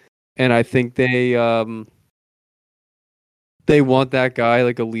fallout. And I think they want that guy,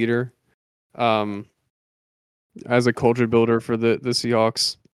 like a leader, as a culture builder for the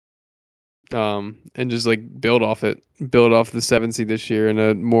Seahawks. And just like build off the 7th seed this year in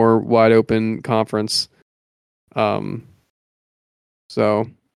a more wide open conference. So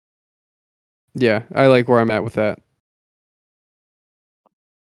yeah, I like where I'm at with that.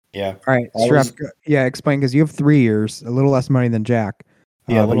 Yeah. All right, Shref, explain, because you have 3 years, a little less money than Jack.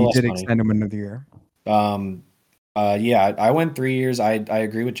 Yeah, but you did extend him another year. Yeah, I went 3 years. I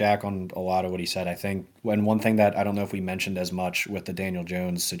agree with Jack on a lot of what he said. I think one thing that I don't know if we mentioned as much with the Daniel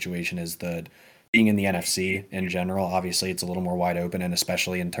Jones situation is the being in the NFC in general. Obviously, it's a little more wide open, and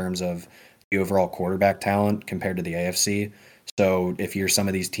especially in terms of the overall quarterback talent compared to the AFC. So if you're some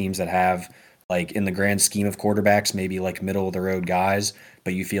of these teams that have, like, in the grand scheme of quarterbacks, maybe like middle of the road guys,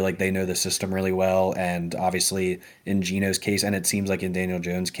 but you feel like they know the system really well, and obviously in Geno's case, and it seems like in Daniel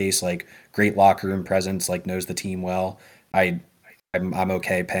Jones' case, like great locker room presence, like knows the team well. I'm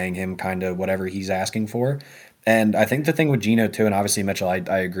okay paying him kind of whatever he's asking for. And I think the thing with Geno too, and obviously Mitchell,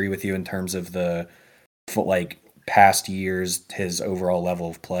 I agree with you in terms of the like past years, his overall level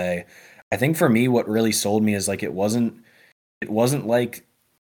of play. I think for me, what really sold me is like it wasn't like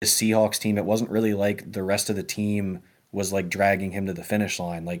the Seahawks team. It wasn't really like the rest of the team was like dragging him to the finish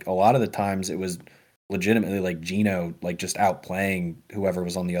line. Like a lot of the times it was legitimately like Geno like just outplaying whoever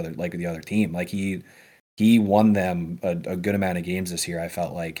was on the other team. Like he won them a good amount of games this year, I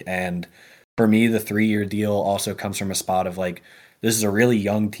felt like. And for me, the 3-year deal also comes from a spot of like this is a really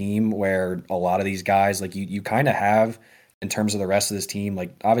young team where a lot of these guys like you kind of have in terms of the rest of this team.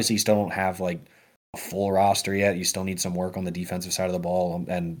 Like obviously you still don't have like a full roster yet. You still need some work on the defensive side of the ball,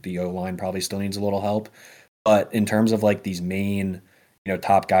 and the O-line probably still needs a little help. But in terms of like these main,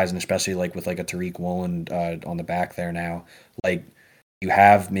 top guys, and especially like with like a Tariq Woolen on the back there now, like you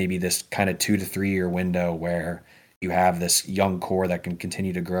have maybe this kind of 2 to 3 year window where you have this young core that can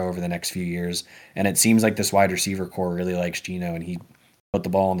continue to grow over the next few years. And it seems like this wide receiver core really likes Geno, and he put the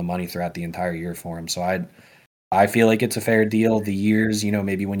ball on the money throughout the entire year for him. So I feel like it's a fair deal. The years,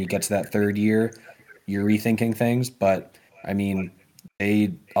 maybe when you get to that 3rd year, you're rethinking things. But I mean,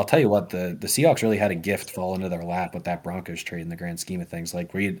 I'll tell you what, the Seahawks really had a gift fall into their lap with that Broncos trade in the grand scheme of things.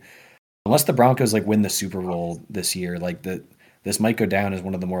 Like unless the Broncos like win the Super Bowl this year, like this might go down as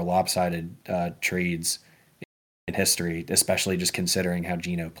one of the more lopsided trades in history, especially just considering how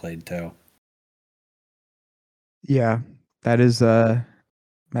Geno played too. Yeah, that's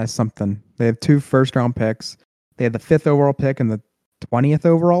something. They have 2 first-round picks. They have the 5th overall pick and the 20th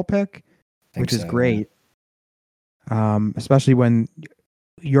overall pick, which is great. Especially when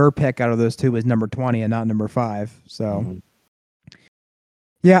your pick out of those 2 is number 20 and not number 5. So,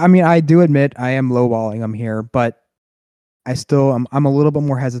 Yeah, I mean, I do admit I am lowballing them here, but I'm a little bit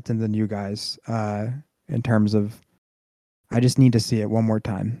more hesitant than you guys in terms of I just need to see it one more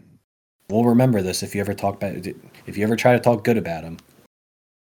time. We'll remember this if you ever try to talk good about him.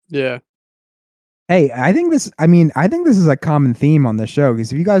 Yeah. Hey, I think this is a common theme on this show,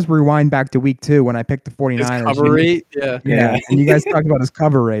 because if you guys rewind back to week 2 when I picked the 49ers, his cover rate, yeah, and you guys talked about his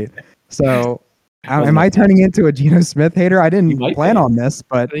cover rate. So, am I turning into a Geno Smith hater? I didn't plan on this,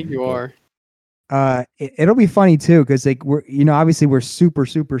 but I think you are. It'll be funny too, because like we're obviously we're super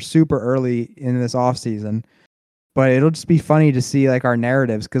super super early in this off season, but it'll just be funny to see like our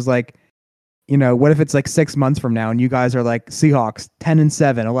narratives, because like what if it's like 6 months from now and you guys are like Seahawks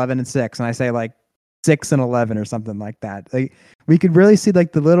 10-7, 11-6, and I say like 6-11 or something like that. Like we could really see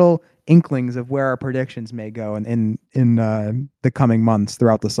like the little inklings of where our predictions may go in the coming months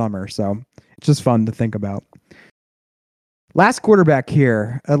throughout the summer. So it's just fun to think about. Last quarterback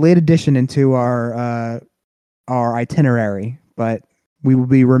here, a late addition into our itinerary, but we would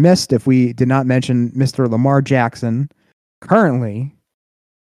be remiss if we did not mention Mr. Lamar Jackson, currently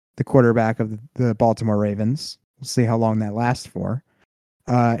the quarterback of the Baltimore Ravens. We'll see how long that lasts for.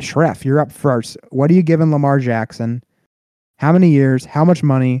 Schreff, you're up first. What are you giving Lamar Jackson? How many years? How much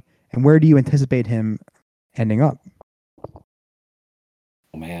money? And where do you anticipate him ending up?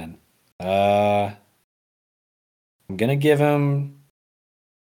 Oh man, I'm gonna give him.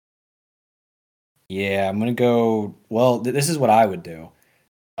 Yeah, I'm gonna go. Well, this is what I would do.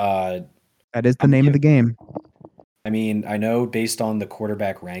 That is the name of the game. I mean, I know based on the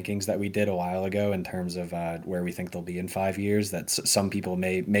quarterback rankings that we did a while ago in terms of where we think they'll be in 5 years, that some people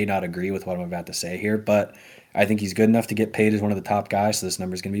may not agree with what I'm about to say here, but I think he's good enough to get paid as one of the top guys, so this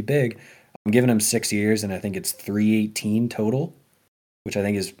number is going to be big. I'm giving him 6 years, and I think it's 318 total, which I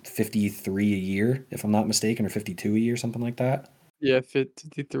think is 53 a year, if I'm not mistaken, or 52 a year, something like that. Yeah,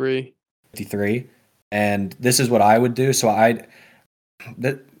 53. 53. And this is what I would do. So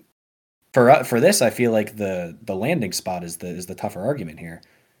for this, I feel like the landing spot is the tougher argument here.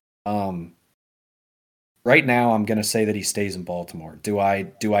 Right now, I'm going to say that he stays in Baltimore. Do I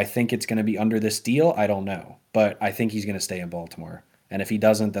think it's going to be under this deal? I don't know, but I think he's going to stay in Baltimore. And if he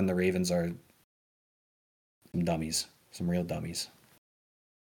doesn't, then the Ravens are some dummies, some real dummies.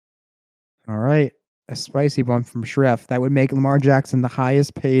 All right. A spicy one from Schreff. That would make Lamar Jackson the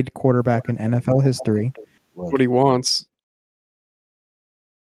highest paid quarterback in NFL history. What he wants.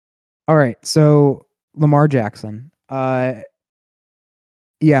 All right. So Lamar Jackson.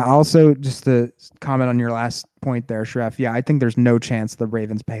 Yeah, also just to comment on your last point there, Schreff. Yeah, I think there's no chance the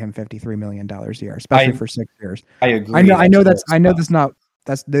Ravens pay him $53 million a year, especially for 6 years. I agree. I know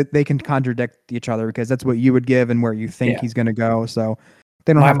they can contradict each other because that's what you would give and where you think he's going to go. So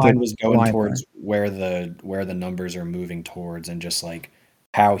they don't My have mind to was going towards where the numbers are moving towards, and just like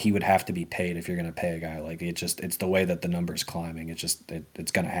how he would have to be paid if you're going to pay a guy. Like it's the way that the number's climbing. It's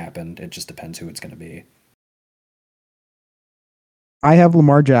going to happen. It just depends who it's going to be. I have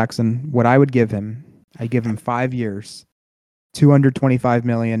Lamar Jackson. What I would give him, I give him 5 years, $225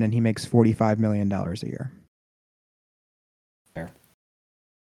 million, and he makes $45 million a year. Fair.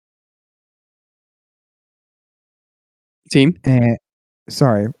 Team?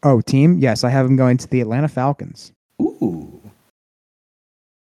 Team? Yes, I have him going to the Atlanta Falcons. Ooh.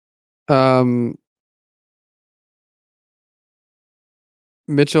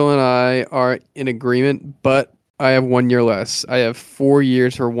 Mitchell and I are in agreement, but I have 1 year less. I have 4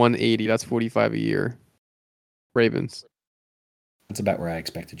 years for 180. That's 45 a year. Ravens. That's about where I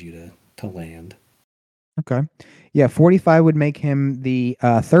expected you to land. Okay. Yeah, 45 would make him the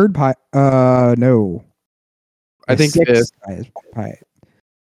third no. I think fifth.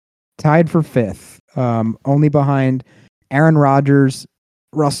 Tied for fifth. Only behind Aaron Rodgers,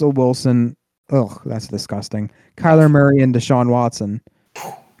 Russell Wilson. Ugh, that's disgusting. Kyler Murray and Deshaun Watson.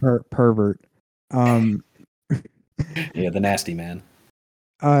 Pervert. Yeah, the nasty man.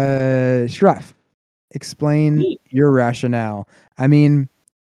 Schreff, explain your rationale. I mean,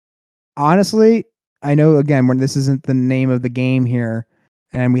 honestly, I know again when this isn't the name of the game here,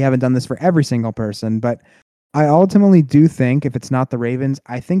 and we haven't done this for every single person, but I ultimately do think if it's not the Ravens,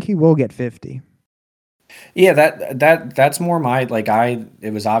 I think he will get 50. Yeah, that's more my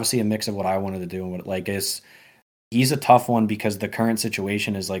it was obviously a mix of what I wanted to do and what he's a tough one because the current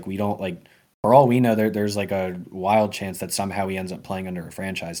situation is we don't for all we know there's a wild chance that somehow he ends up playing under a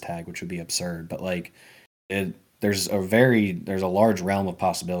franchise tag, which would be absurd. But there's a large realm of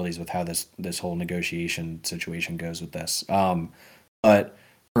possibilities with how this whole negotiation situation goes with this. But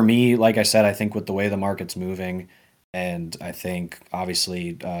for me, like I said, I think with the way the market's moving, and I think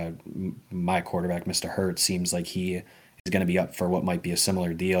obviously my quarterback, Mr. Hurts, seems like he is going to be up for what might be a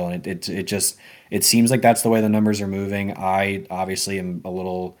similar deal, and it seems like that's the way the numbers are moving. I obviously am a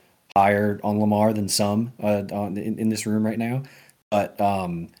little higher on Lamar than some in this room right now, but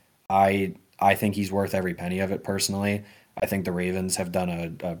I think he's worth every penny of it personally. I think the Ravens have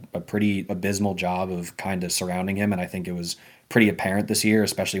done a pretty abysmal job of kind of surrounding him, and I think it was pretty apparent this year,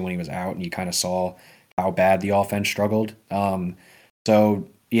 especially when he was out, and you kind of saw how bad the offense struggled. So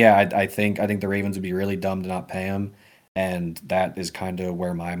yeah, I think the Ravens would be really dumb to not pay him, and that is kind of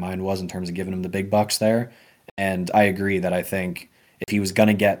where my mind was in terms of giving him the big bucks there. And I agree that I think if he was going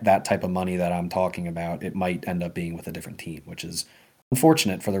to get that type of money that I'm talking about, it might end up being with a different team, which is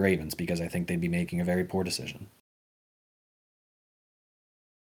unfortunate for the Ravens because I think they'd be making a very poor decision.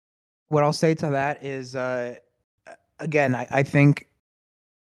 What I'll say to that is, again, I think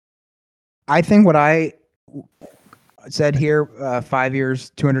what I said here, 5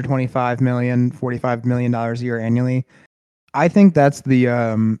 years, $225 million, $45 million a year annually. I think that's the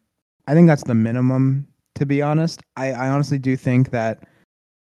minimum, to be honest. I honestly do think that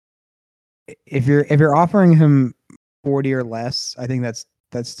if you're offering him 40 or less, I think that's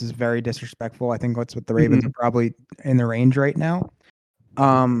That's just very disrespectful. I think that's what the Ravens are probably in the range right now.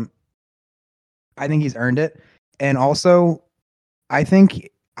 I think he's earned it, and also I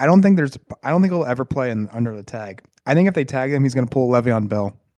don't think he'll ever play under the tag. I think if they tag him, he's going to pull Le'Veon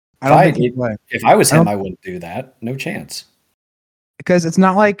Bell. I don't think he'll play. If I was him, I wouldn't do that. No chance. Because it's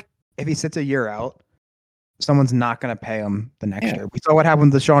not like if he sits a year out, someone's not going to pay him the next year. We saw what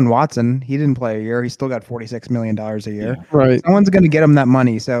happened with Deshaun Watson. He didn't play a year. He still got $46 million a year. Yeah. Right. Someone's going to get him that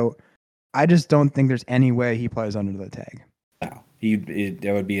money. So I just don't think there's any way he plays under the tag. No,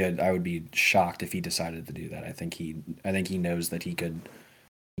 I would be shocked if he decided to do that. I think he knows that he could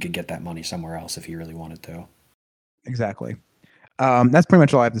get that money somewhere else if he really wanted to. Exactly. That's pretty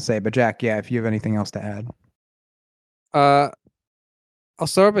much all I have to say. But Jack, yeah, if you have anything else to add. I'll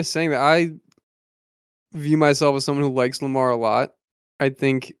start by saying that I view myself as someone who likes Lamar a lot. I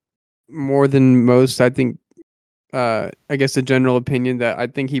think more than most, I think, I guess the general opinion that I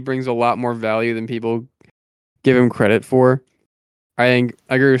think he brings a lot more value than people give him credit for. I think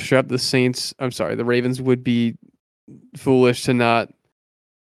I agree with Shep. The Ravens would be foolish to not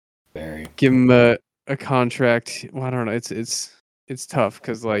give him a contract. Well, I don't know. It's tough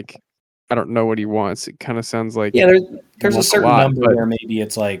because like I don't know what he wants. It kind of sounds like there's a certain number where maybe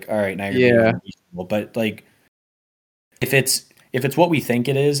it's like, all right, now you're being reasonable. But like if it's what we think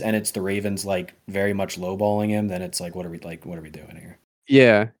it is and it's the Ravens like very much lowballing him, then it's like what are we doing here?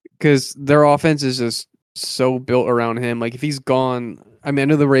 Yeah, because their offense is just so built around him. Like if he's gone, I mean, I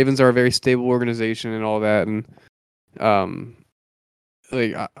know the Ravens are a very stable organization and all that, and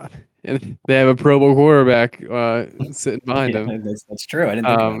and they have a Pro Bowl quarterback sitting behind him. That's true. I didn't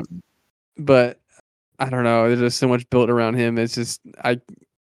think about that. But I don't know. There's just so much built around him. It's just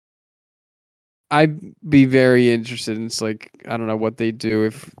I'd be very interested in like I don't know what they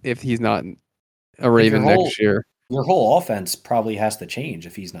do if he's not a Raven next year. Your whole offense probably has to change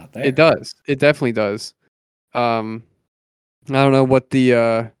if he's not there. It does. It definitely does. I don't know what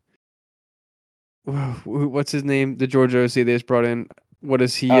the what's his name? The George OC they just brought in. What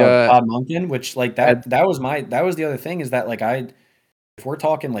is he? Todd Monken, which like that was the other thing is that like if we're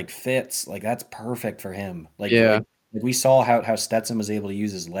talking like fits, like that's perfect for him. Like, like we saw how Stetson was able to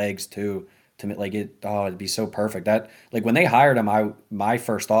use his legs too to like it. Oh, it'd be so perfect. That like when they hired him, my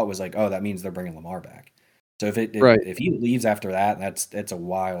first thought was like, oh, that means they're bringing Lamar back. So if he leaves after that, it's a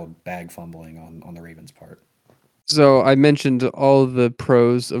wild bag fumbling on the Ravens' part. So I mentioned all the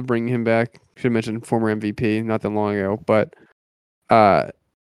pros of bringing him back. Should have mentioned former MVP not that long ago, but I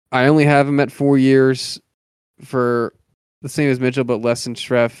only have him at 4 years for the same as Mitchell, but less than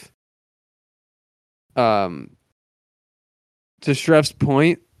Schreff. To Schreff's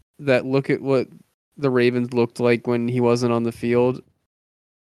point, that look at what the Ravens looked like when he wasn't on the field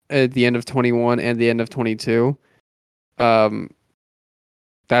at the end of 21 and the end of 22. That's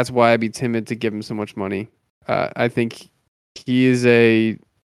why I'd be timid to give him so much money. I think he is a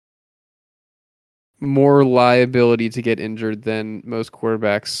more liability to get injured than most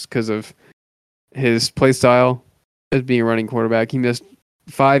quarterbacks because of his play style as being a running quarterback. He missed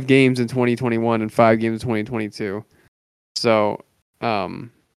 5 games in 2021 and 5 games in 2022. So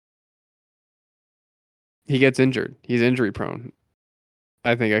he gets injured. He's injury prone.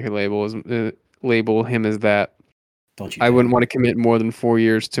 I think I could label him as that. I wouldn't want to commit more than 4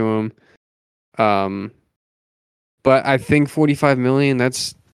 years to him. But I think $45 million.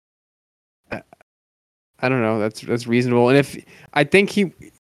 That's I don't know. That's reasonable. And if I think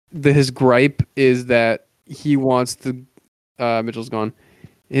his gripe is that he wants the Mitchell's gone.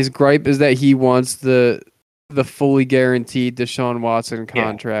 His gripe is that he wants the fully guaranteed Deshaun Watson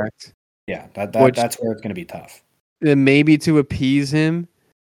contract. Yeah, that's where it's going to be tough. And maybe to appease him,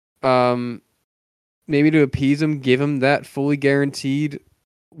 give him that fully guaranteed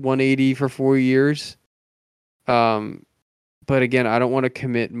 180 for 4 years. But again, I don't want to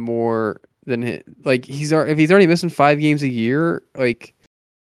commit more than him. Like if he's already missing 5 games a year, like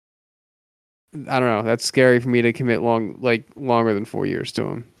I don't know. That's scary for me to commit longer than 4 years to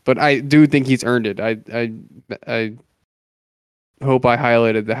him. But I do think he's earned it. I hope I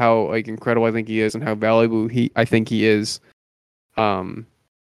highlighted how like incredible I think he is and how valuable I think he is. But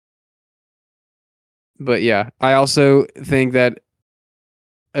yeah, I also think that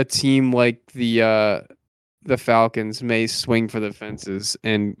a team like the Falcons may swing for the fences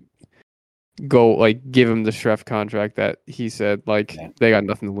and go like give him the Schreff contract that he said they got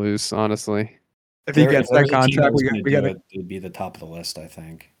nothing to lose, honestly. If he gets that contract, it'd be the top of the list, I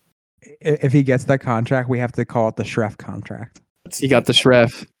think. If he gets that contract, we have to call it the Schreff contract. He got the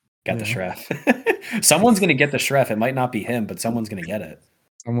Schreff. Got the Schreff. Someone's going to get the Schreff. It might not be him, but someone's going to get it.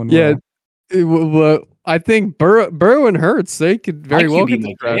 Someone will. Yeah. I think Burrow and Hurts, they could very well get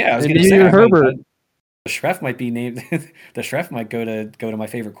the draft. Yeah, I was And going to say Herbert. the Schreff might be named. The Schreff might go to my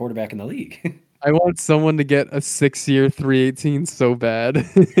favorite quarterback in the league. I want someone to get a 6-year 318 so bad.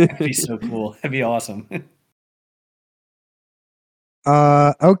 That'd be so cool. That'd be awesome.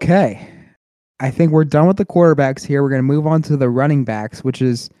 Okay. I think we're done with the quarterbacks here. We're going to move on to the running backs, which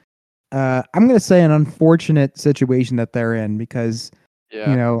is, I'm going to say, an unfortunate situation that they're in because,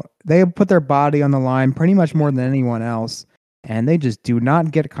 you know, they put their body on the line pretty much more than anyone else, and they just do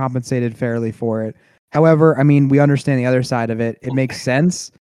not get compensated fairly for it. However, I mean, we understand the other side of it. It makes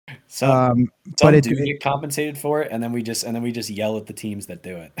sense. Some but it do get compensated for it, and then we just yell at the teams that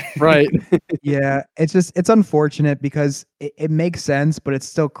do it. Right. Yeah, it's unfortunate because it makes sense, but it's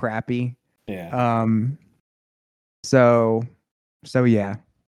still crappy. Yeah. So yeah.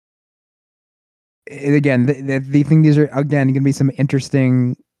 Again, the thing, these are again going to be some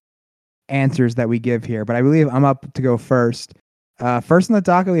interesting answers that we give here, but I believe I'm up to go first. First on the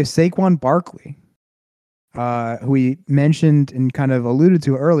docket, we have Saquon Barkley, who we mentioned and kind of alluded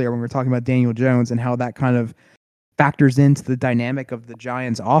to earlier when we were talking about Daniel Jones and how that kind of factors into the dynamic of the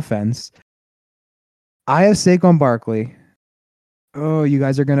Giants' offense. I have Saquon Barkley. Oh, I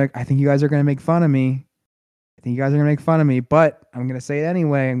think you guys are gonna make fun of me. But I'm gonna say it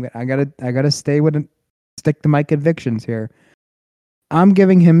anyway. I gotta stick to my convictions here. I'm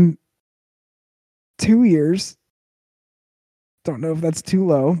giving him 2 years. Don't know if that's too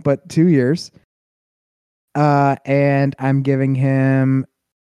low, but 2 years. And I'm giving him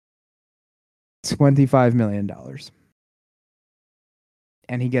 $25 million.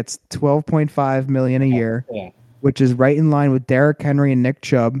 And he gets $12.5 million a year, which is right in line with Derrick Henry and Nick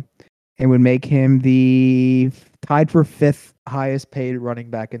Chubb, and would make him the tied for 5th highest paid running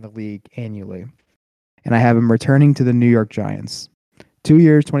back in the league annually. And I have him returning to the New York Giants. 2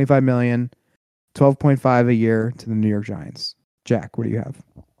 years, $25 million, 12.5 a year to the New York Giants. Jack, what do you have?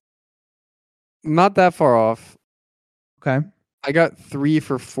 Not that far off. Okay. I got 3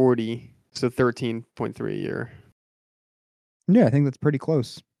 for 40, so 13.3 a year. Yeah, I think that's pretty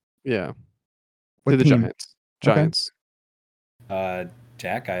close. Yeah. What to the team? Giants.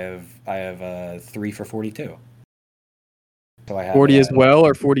 Jack, I have 3 for 42. So I have 40 as well,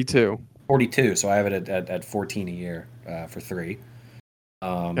 or 42? 42. So I have it at 14 a year for 3.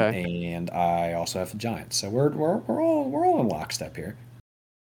 And I also have the Giants. So we're all in lockstep here.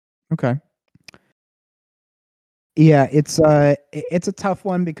 Okay. Yeah, it's a tough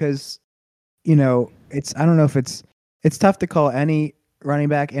one because, you know, I don't know if it's tough to call any running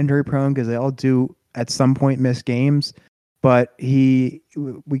back injury prone because they all do at some point miss games, but we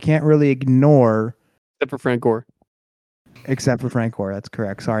can't really ignore Except for Frank Gore. That's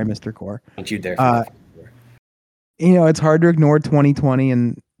correct. Sorry, Mr. Gore. Don't you dare forget Frank Gore. You know, it's hard to ignore 2020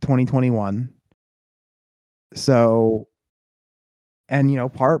 and 2021. So, and you know,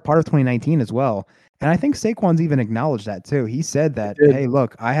 part of 2019 as well. And I think Saquon's even acknowledged that too. He said that, hey,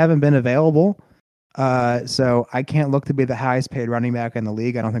 look, I haven't been available. So I can't look to be the highest paid running back in the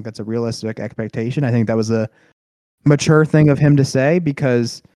league. I don't think that's a realistic expectation. I think that was a mature thing of him to say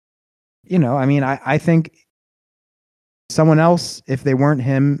because, you know, I mean, I think someone else, if they weren't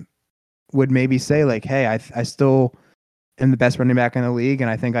him, would maybe say like, hey, I still am the best running back in the league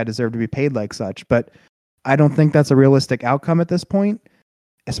and I think I deserve to be paid like such. But I don't think that's a realistic outcome at this point,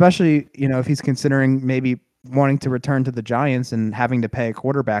 especially, you know, if he's considering maybe wanting to return to the Giants and having to pay a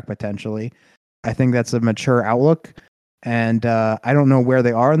quarterback potentially. I think that's a mature outlook. And I don't know where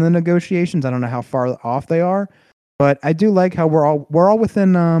they are in the negotiations. I don't know how far off they are. But I do like how we're all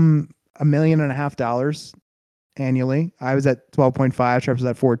within $1.5 million annually. I was at 12.5, Trevor's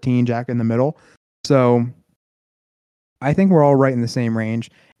at 14, Jack in the middle. So I think we're all right in the same range.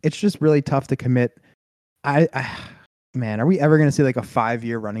 It's just really tough to commit. Man, are we ever going to see like a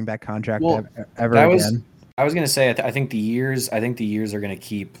 5-year running back contract ever again? I was gonna say I think the years are gonna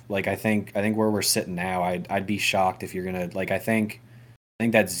keep, like, I think where we're sitting now, I'd be shocked if you're gonna, like, I think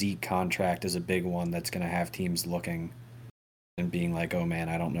that Zeke contract is a big one that's gonna have teams looking and being like, oh man,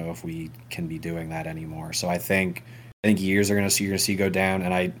 I don't know if we can be doing that anymore. So I think years are gonna see go down,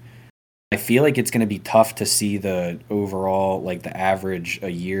 and I feel like it's gonna be tough to see the overall, like, the average a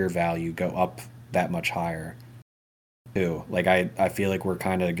year value go up that much higher too. Like I feel like we're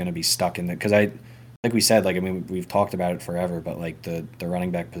kind of gonna be stuck in because like we said, like, I mean, we've talked about it forever, but like the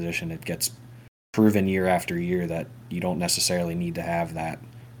running back position, it gets proven year after year that you don't necessarily need to have that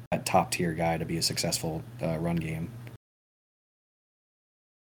top tier guy to be a successful run game.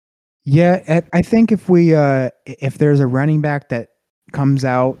 Yeah, I think if there's a running back that comes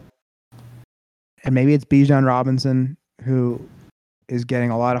out, and maybe it's Bijan Robinson, who is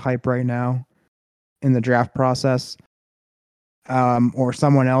getting a lot of hype right now, in the draft process, or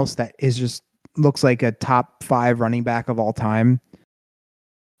someone else that is just looks like a top 5 running back of all time,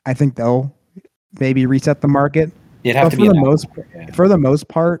 I think they'll maybe reset the market. It'd have But to be for the most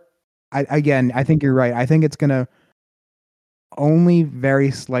part, I think you're right. I think it's gonna only very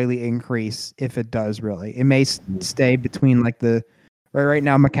slightly increase if it does. Really, it may stay between like the right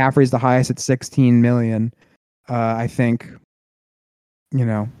now. McCaffrey's the highest at 16 million. I think,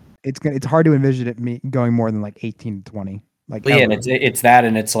 it's hard to envision it going more than like 18 to 20. Like, yeah, and it's that,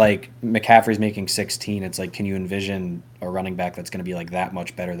 and it's like McCaffrey's making 16. It's like, can you envision a running back that's going to be like that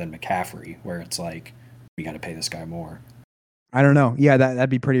much better than McCaffrey? Where it's like, we got to pay this guy more. I don't know. Yeah, that'd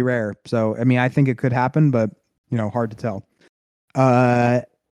be pretty rare. So, I mean, I think it could happen, but hard to tell.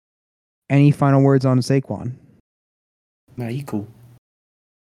 Any final words on Saquon? Nah, you cool.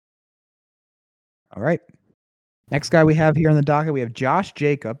 All right. Next guy we have here on the docket, we have Josh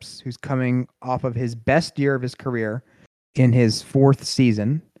Jacobs, who's coming off of his best year of his career in his 4th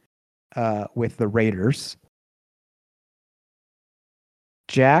season with the Raiders.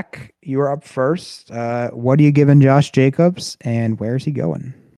 Jack, you are up first. What are you giving Josh Jacobs, and where's he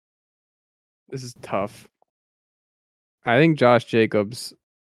going? This is tough. I think Josh Jacobs,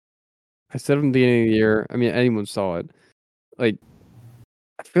 I said from the beginning of the year, I mean, anyone saw it. Like,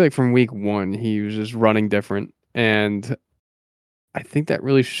 I feel like from week 1, he was just running different. And I think that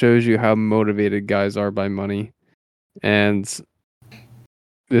really shows you how motivated guys are by money. And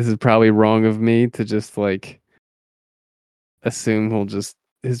this is probably wrong of me to just like assume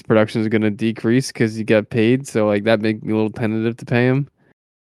his production is going to decrease because he got paid. So like that made me a little tentative to pay him.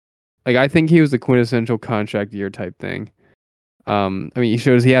 Like, I think he was the quintessential contract year type thing. I mean, he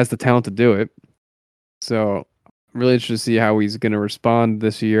shows he has the talent to do it. So I'm really interested to see how he's going to respond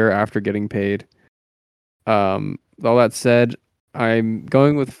this year after getting paid. All that said, I'm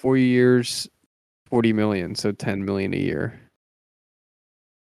going with 4 years, 40 million, so 10 million a year.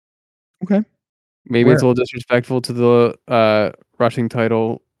 Okay. Maybe it's a little disrespectful to the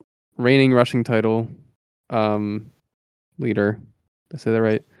reigning rushing title leader. Did I say that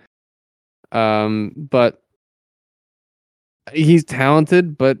right? But he's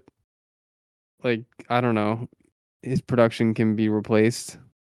talented, but like, I don't know, his production can be replaced.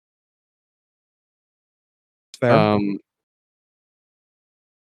 Fair.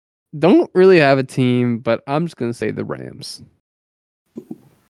 Don't really have a team, but I'm just gonna say the Rams.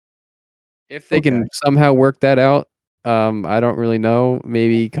 If they can somehow work that out, I don't really know.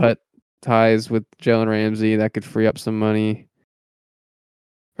 Maybe cut ties with Jalen Ramsey, that could free up some money.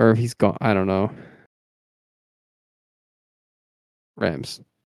 Or if he's gone, I don't know. Rams.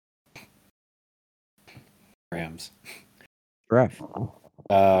 Ref.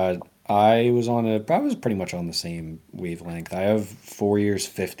 I was pretty much on the same wavelength. I have 4 years,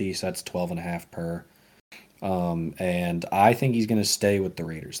 50, so that's 12.5 per. And I think he's going to stay with the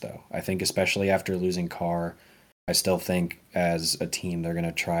Raiders, though. I think especially after losing Carr, I still think as a team they're going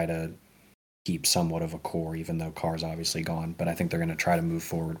to try to keep somewhat of a core, even though Carr's obviously gone. But I think they're going to try to move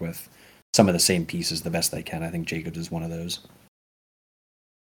forward with some of the same pieces the best they can. I think Jacobs is one of those.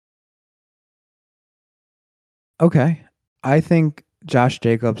 Okay. I think Josh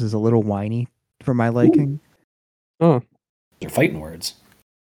Jacobs is a little whiny for my liking. Oh. They're fighting words.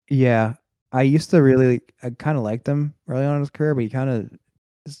 Yeah. I kind of liked him early on in his career, but he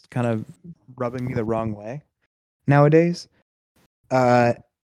is kind of rubbing me the wrong way nowadays. With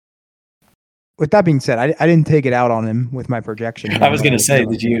that being said, I didn't take it out on him with my projection. I was going to say,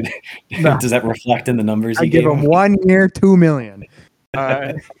 did you? No. Does that reflect in the numbers? I give him 1 year, $2 million.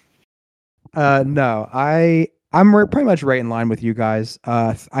 No, I'm pretty much right in line with you guys.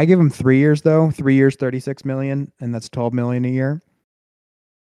 I give him 3 years though. 3 years, 36 million, and that's 12 million a year.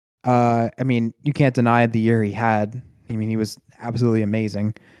 I mean, you can't deny the year he had. I mean, he was absolutely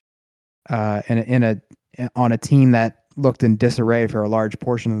amazing. On a team that looked in disarray for a large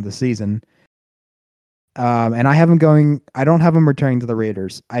portion of the season. And I don't have him returning to the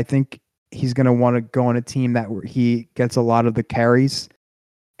Raiders. I think he's going to want to go on a team that he gets a lot of the carries,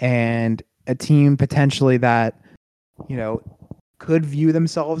 and a team potentially that, could view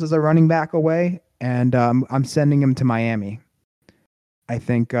themselves as a running back away. And I'm sending him to Miami. I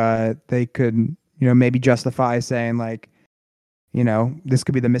think they could, maybe justify saying like, this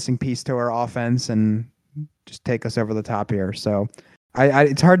could be the missing piece to our offense and just take us over the top here. So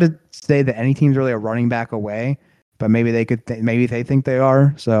it's hard to say that any team's really a running back away, but maybe they could, maybe they think they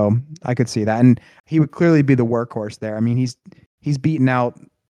are. So I could see that. And he would clearly be the workhorse there. I mean, he's beaten out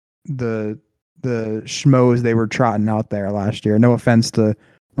the schmoes they were trotting out there last year. No offense to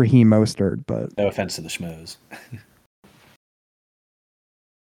Raheem Mostert, but no offense to the schmoes.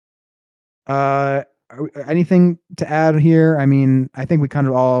 Anything to add here? I mean, I think we kind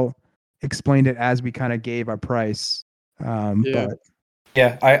of all explained it as we kind of gave our price. Yeah. But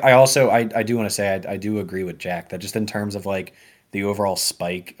Yeah, I also I do want to say I do agree with Jack that just in terms of like the overall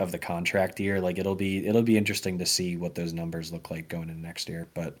spike of the contract year, like it'll be interesting to see what those numbers look like going into next year.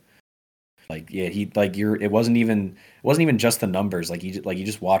 But like yeah, he like it wasn't even just the numbers. Like you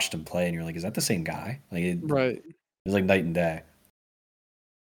just watched him play and you're like, is that the same guy? Like it Right. was like night and day.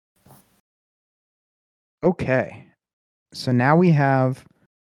 okay. So now we have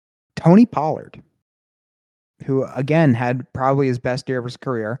Tony Pollard, who again had probably his best year of his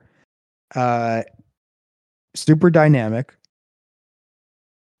career. Super dynamic.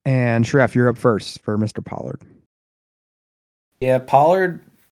 And Shref, you're up first for Mr. Pollard. Yeah, Pollard,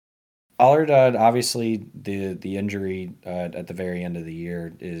 obviously the injury at the very end of the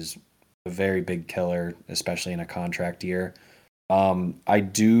year is a very big killer, especially in a contract year. I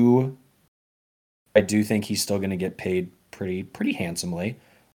do think he's still going to get paid pretty handsomely.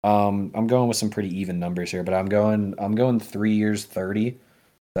 I'm going with some pretty even numbers here, but I'm going 3 years, 30.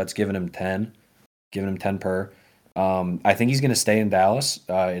 That's giving him 10 per. I think he's going to stay in Dallas.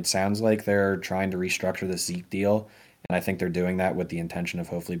 It sounds like they're trying to restructure the Zeke deal, and I think they're doing that with the intention of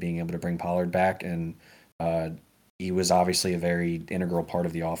hopefully being able to bring Pollard back. And he was obviously a very integral part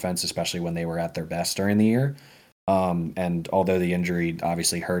of the offense, especially when they were at their best during the year. And although the injury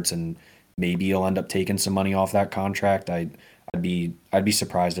obviously hurts, and maybe he'll end up taking some money off that contract, I'd be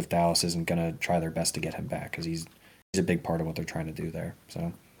surprised if Dallas isn't going to try their best to get him back because he's a big part of what they're trying to do there.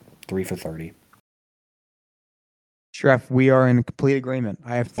 So 3 for 30. Shref, we are in complete agreement.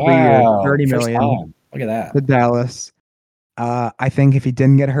 I have 3 years, 30 million. Time. Look at that. To Dallas. I think if he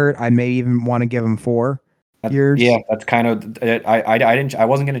didn't get hurt, I may even want to give him 4 years. Yeah, that's kind of. I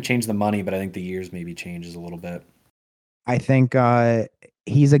wasn't going to change the money, but I think the years maybe changes a little bit. I think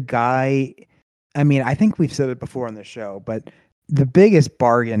he's a guy. I mean, I think we've said it before on the show, but the biggest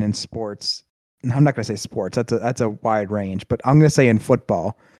bargain in sports. And I'm not going to say sports. That's a wide range, but I'm going to say in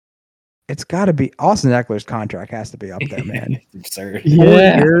football, it's got to be Austin Eckler's contract has to be up there, man. Absurd. 4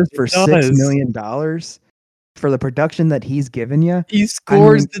 years for $6 million for the production that he's given you. He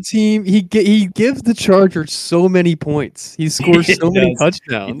scores the team. He gives the Chargers so many points. He scores so many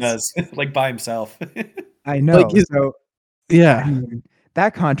touchdowns. He does, like by himself. I know. Like so yeah, I mean,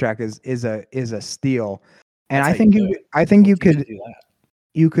 that contract is a steal, and That's I think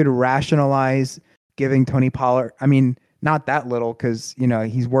you could rationalize giving Tony Pollard. I mean, not that little because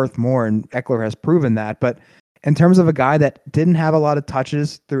he's worth more, and Eckler has proven that. But in terms of a guy that didn't have a lot of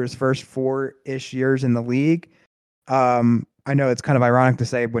touches through his first 4-ish years in the league, I know it's kind of ironic to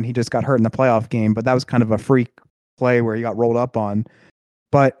say when he just got hurt in the playoff game, but that was kind of a freak play where he got rolled up on.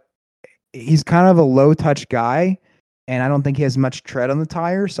 But he's kind of a low touch guy, and I don't think he has much tread on the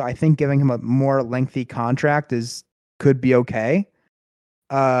tire. So I think giving him a more lengthy contract could be okay.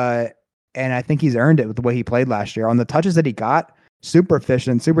 And I think he's earned it with the way he played last year. On the touches that he got, super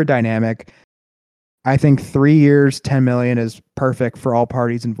efficient, super dynamic. I think 3 years, 10 million is perfect for all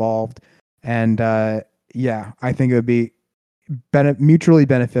parties involved. And yeah, I think it would be mutually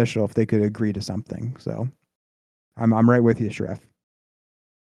beneficial if they could agree to something. So I'm right with you, Shref.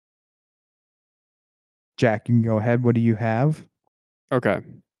 Jack, you can go ahead. What do you have? okay.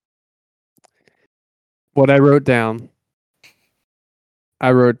 What I wrote down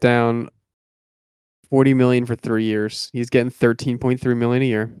 40 million for 3 years. He's getting 13.3 million a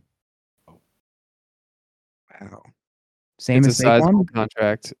year. Wow. Same It's as a sizable Saquon?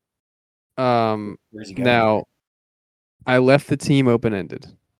 contract. Where's he going? Now I left the team open-ended.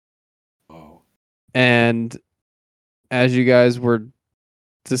 Oh. And as you guys were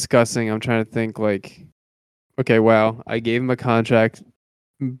discussing, I'm trying to think like, okay, wow, I gave him a contract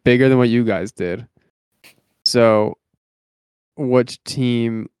bigger than what you guys did. So which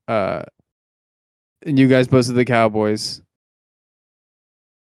team and you guys both said the Cowboys.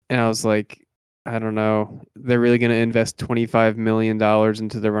 And I was like, I don't know. They're really going to invest $25 million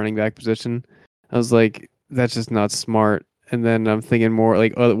into the running back position. I was like, that's just not smart. And then I'm thinking more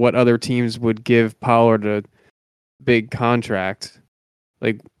like what other teams would give Pollard a big contract.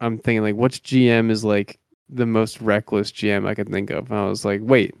 Like I'm thinking like which GM is like the most reckless GM I could think of. And I was like,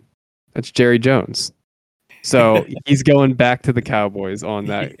 wait, that's Jerry Jones. So he's going back to the Cowboys on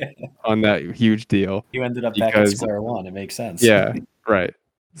that huge deal. You ended up back at square one. It makes sense. Yeah, right.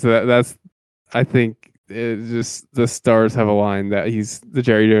 So that's I think it just the stars have aligned that the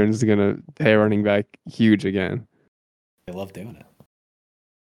Jerry Jones is gonna pay running back huge again. I love doing it.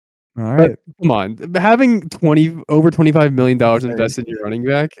 All right. But come on, having over $25 million invested in your running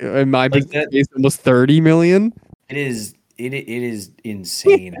back, in my Like case, almost $30 million. It it is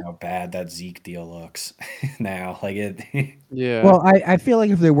insane how bad that Zeke deal looks now. Like it. Yeah. Well, I feel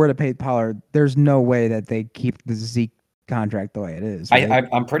like if they were to pay Pollard, there's no way that they keep the Zeke contract the way it is. Right?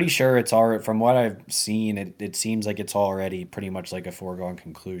 I'm pretty sure it's already, from what I've seen, it seems like it's already pretty much like a foregone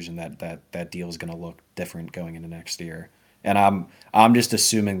conclusion that deal is going to look different going into next year. And I'm just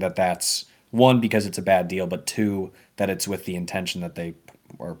assuming that that's one, because it's a bad deal, but two, that it's with the intention that they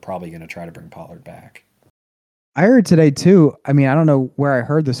are probably going to try to bring Pollard back. I heard today too. I mean, I don't know where I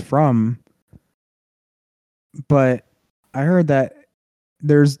heard this from, but I heard that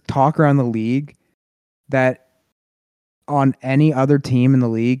there's talk around the league that on any other team in the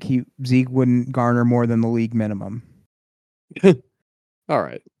league, Zeke wouldn't garner more than the league minimum. All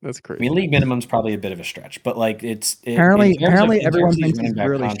right, that's I crazy. mean, league minimum's probably a bit of a stretch, but like apparently everyone thinks he's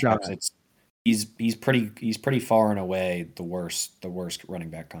really shot. He's pretty far and away the worst running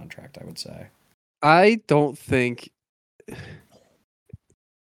back contract, I would say. I don't think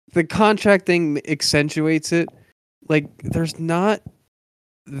the contract thing accentuates it. Like, there's not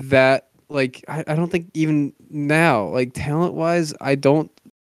that, like, I don't think even now, like, talent wise,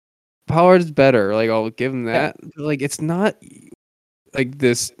 Pollard's better. Like, I'll give him that. Yeah. But, like, it's not like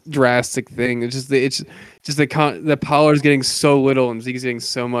this drastic thing. It's just that Pollard's getting so little and Zeke's getting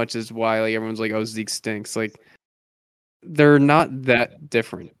so much is why, like, everyone's like, oh, Zeke stinks. Like, they're not that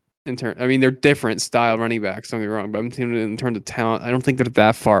different. I mean, they're different style running backs. Don't get me wrong, but I'm thinking in terms of talent, I don't think they're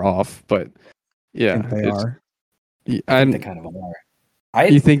that far off. But yeah, I think they are. I think they kind of are.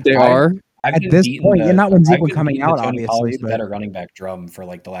 You think they are? At this point, not when Zeke was coming out, obviously. But better running back drum for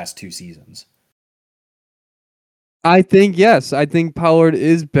like the last 2 seasons. I think yes. I think Pollard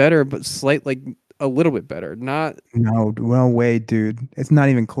is better, but a little bit better. No way, dude. It's not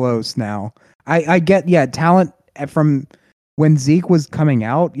even close now. I get talent from when Zeke was coming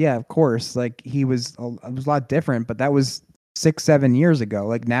out, yeah, of course. Like it was a lot different, but that was 6-7 years ago.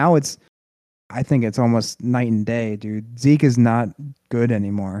 Like now I think it's almost night and day, dude. Zeke is not good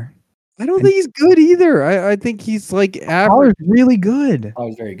anymore. I don't think he's good either. I think he's like average. Pollard's really good.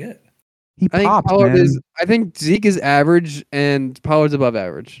 Pollard's very good. He pops, man. I think Zeke is average and Pollard's above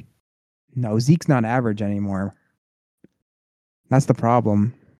average. No, Zeke's not average anymore. That's the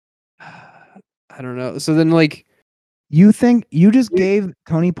problem. I don't know. So then, like, you think you just gave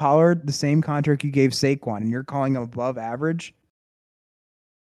Tony Pollard the same contract you gave Saquon, and you're calling him above average?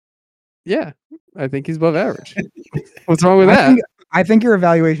 Yeah, I think he's above average. What's wrong with that? I think your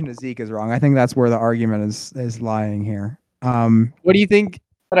evaluation of Zeke is wrong. I think that's where the argument is lying here. What do you think?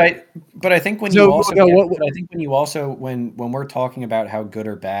 But I think when we're talking about how good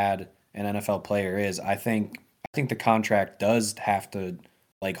or bad an NFL player is, I think the contract does have to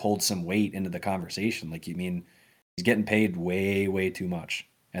like hold some weight into the conversation. Like, you mean he's getting paid way too much,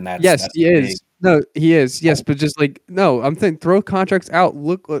 and that's he is. No, he is. Yes, but just like no, I'm thinking throw contracts out.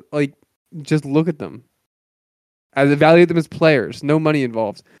 Just look at them. As evaluate them as players. No money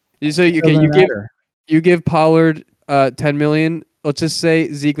involved. You give Pollard $10 million. Let's just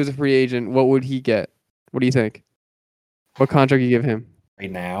say Zeke was a free agent. What would he get? What do you think? What contract you give him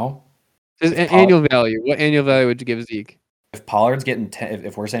right now? Just annual value. What annual value would you give Zeke? If Pollard's getting 10,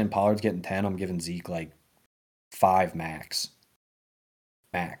 if we're saying Pollard's getting 10, I'm giving Zeke like 5 max.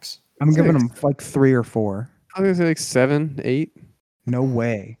 I'm giving him like 3 or 4. I'm gonna say like 7, 8. No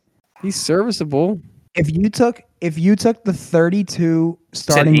way. He's serviceable. If you took the 32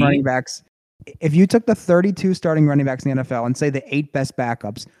 starting running backs, if you took the 32 starting running backs in the NFL and say the 8 best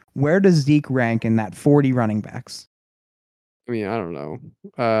backups, where does Zeke rank in that 40 running backs? I mean, I don't know.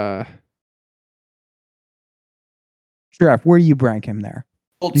 Shref, where do you rank him there?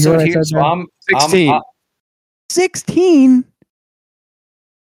 Well, so I'm 16. 16?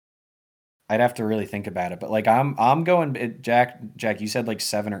 I'd have to really think about it, but like I'm going Jack, you said like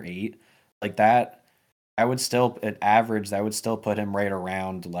 7 or 8. Like that, I would still at average, that would still put him right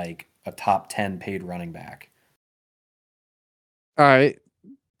around like a top 10 paid running back. All right.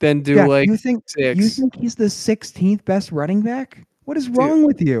 Then do you think 6. You think he's the 16th best running back? What is wrong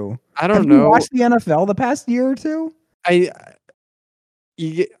with you? I don't know. Have you watched the NFL the past year or two? I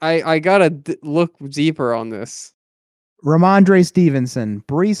gotta look deeper on this. Ramondre Stevenson,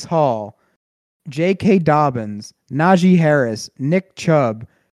 Breece Hall, J.K. Dobbins, Najee Harris, Nick Chubb,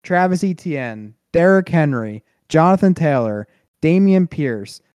 Travis Etienne, Derrick Henry, Jonathan Taylor, Damian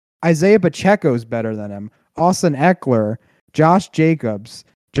Pierce, Isaiah Pacheco's better than him, Austin Eckler, Josh Jacobs,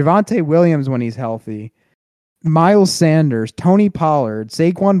 Javonte Williams when he's healthy, Miles Sanders, Tony Pollard,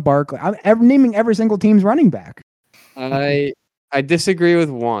 Saquon Barkley. I'm naming every single team's running back. I disagree with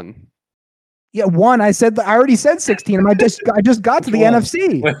one. Yeah, one. I already said 16. I just got to the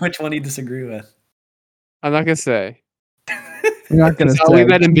NFC. Which one do you disagree with? I'm not gonna say. I'm not gonna I'll say. leave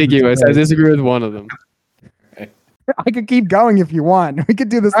that ambiguous. I disagree with one of them. I could keep going if you want. We could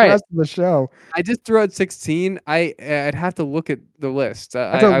do this the rest of the show. I just threw out 16. I'd have to look at the list.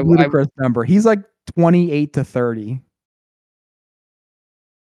 That's a ludicrous number. He's like 28 to 30.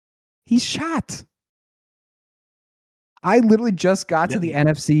 He's shot. I literally just got to the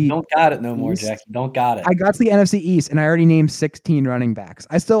NFC. Don't got it no more, Jack. Don't got it. I got to the NFC East, and I already named 16 running backs.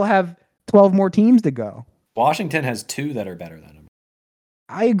 I still have 12 more teams to go. Washington has 2 that are better than him.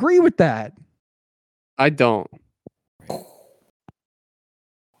 I agree with that. I don't.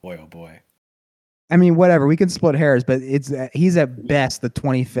 Boy, oh boy. I mean, whatever. We can split hairs, but he's at best the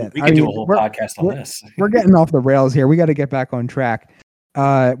 25th. We could do a whole podcast on this. We're getting off the rails here. We got to get back on track.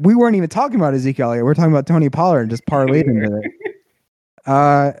 We weren't even talking about Ezekiel Elliott. We're talking about Tony Pollard and just parlayed into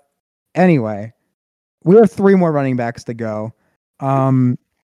it. Anyway, we have 3 more running backs to go.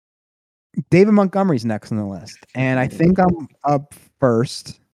 David Montgomery's next on the list, and I think I'm up first,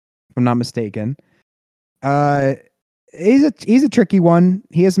 if I'm not mistaken. He's a tricky one.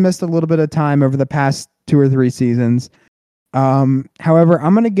 He has missed a little bit of time over the past 2 or 3 seasons. However,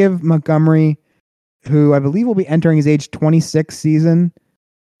 I'm going to give Montgomery, who I believe will be entering his age 26 season,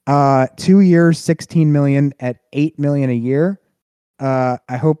 2 years, $16 million at $8 million a year. I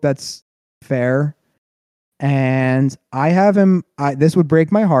hope that's fair. And I have him. This would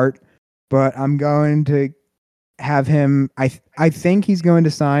break my heart, but I'm going to have him. I think he's going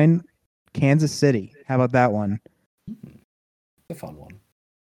to sign Kansas City. How about that one? A fun one.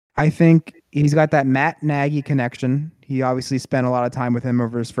 I think he's got that Matt Nagy connection. He obviously spent a lot of time with him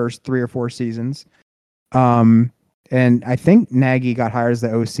over his first 3 or 4 seasons. And I think Nagy got hired as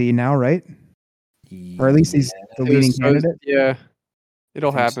the OC now, right? Or at least he's the leading candidate. Yeah,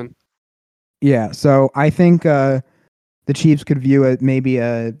 it'll happen. Yeah, so I think the Chiefs could view it maybe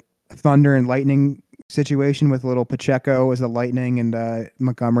a Thunder and Lightning situation with a little Pacheco as the Lightning and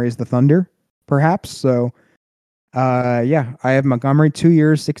Montgomery as the Thunder, perhaps. So, yeah, I have Montgomery 2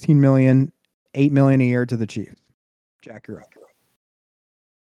 years, $16 million, $8 million a year to the Chiefs. Jack, you're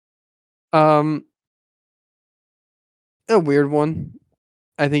up. A weird one.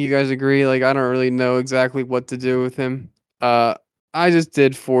 I think you guys agree. Like, I don't really know exactly what to do with him. I just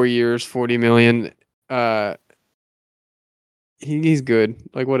did 4 years, $40 million. He's good.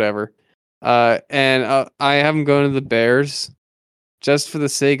 Like, whatever. And I have him going to the Bears, just for the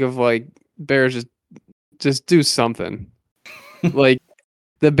sake of like Bears just do something. Like,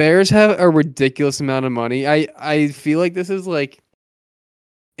 the Bears have a ridiculous amount of money. I feel like this is like,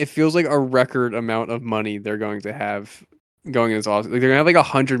 it feels like a record amount of money they're going to have going in this offseason. Like, they're gonna have like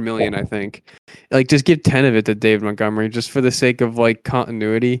 $100 million, I think. Like, just give 10 of it to David Montgomery, just for the sake of like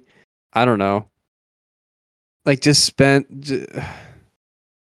continuity. I don't know. Like, this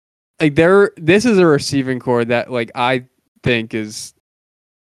is a receiving core that like I think is,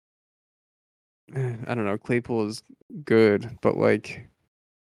 I don't know. Claypool is good, but like,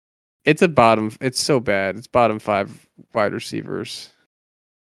 it's so bad. It's bottom 5 wide receivers.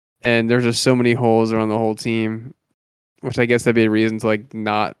 And there's just so many holes around the whole team, which I guess that'd be a reason to like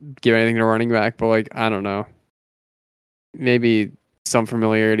not give anything to running back. But like, I don't know. Maybe some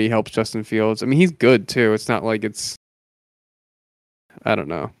familiarity helps Justin Fields. I mean, he's good too. It's not like it's, I don't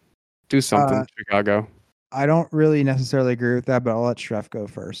know. Do something, Chicago. I don't really necessarily agree with that, but I'll let Schreff go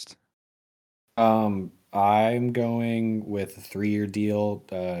first. I'm going with a 3-year deal,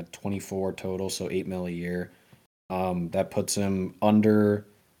 24 total, so $8 million a year. That puts him under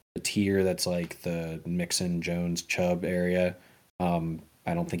the tier that's like the Mixon, Jones, Chubb area. I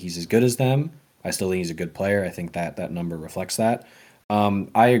don't think he's as good as them. I still think he's a good player. I think that number reflects that.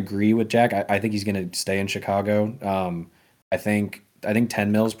 I agree with Jack. I think he's going to stay in Chicago. I think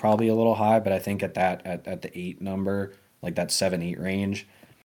 10 mil is probably a little high, but I think at the 8 number, like that 7-8 range,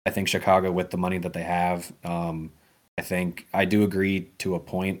 I think Chicago, with the money that they have, I think I do agree to a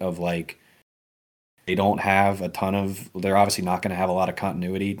point of like, they don't have they're obviously not going to have a lot of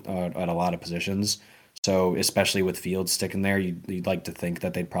continuity at a lot of positions. So especially with Fields sticking there, you'd like to think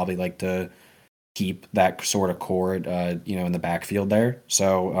that they'd probably like to keep that sort of core, in the backfield there.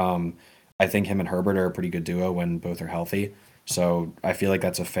 So I think him and Herbert are a pretty good duo when both are healthy. So I feel like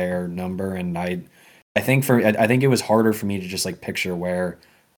that's a fair number. And I think it was harder for me to just like picture where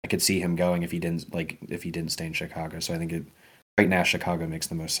I could see him going if he didn't stay in Chicago. So I think right now Chicago makes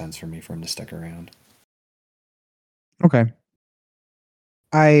the most sense for him to stick around. Okay.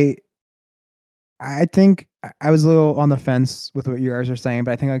 I think I was a little on the fence with what you guys are saying,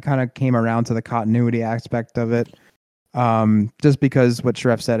 but I think I kind of came around to the continuity aspect of it. Just because what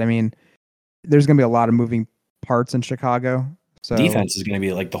Schreff said, I mean, there's going to be a lot of moving parts in Chicago. So defense is going to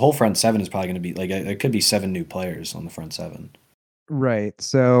be like the whole front 7 is probably going to be like, it could be 7 new players on the front 7. Right.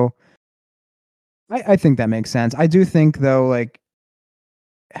 So I think that makes sense. I do think though, like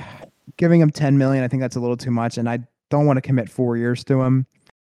giving him 10 million, I think that's a little too much, and I don't want to commit 4 years to him.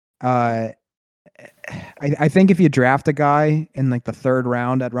 Uh, I think if you draft a guy in like the third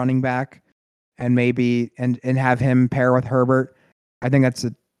round at running back, and maybe and have him pair with Herbert, I think that's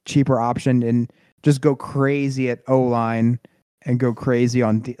a cheaper option, and just go crazy at O line and go crazy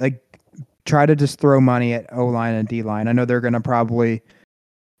on try to just throw money at O line and D line. I know they're gonna probably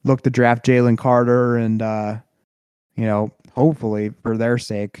look to draft Jalen Carter and hopefully for their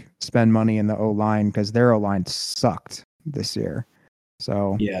sake, spend money in the O line because their O line sucked this year.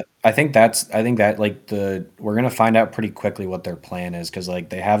 So yeah, I think that like we're gonna find out pretty quickly what their plan is because like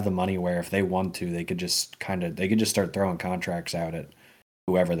they have the money where if they want to, they could just start throwing contracts out at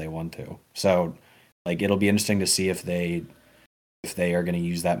whoever they want to. So like it'll be interesting to see if they are going to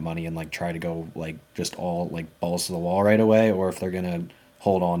use that money and like try to go like just all like balls to the wall right away, or if they're going to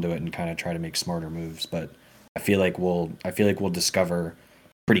hold on to it and kind of try to make smarter moves. But I feel like we'll discover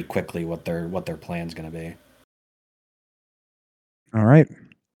pretty quickly what their plan's going to be. All right.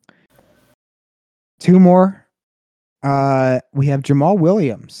 Two more. We have Jamal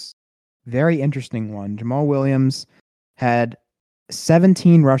Williams. Very interesting one. Jamal Williams had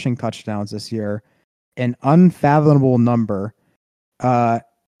 17 rushing touchdowns this year, an unfathomable number.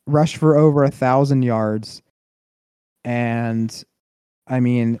 Rushed for over 1,000 yards, and I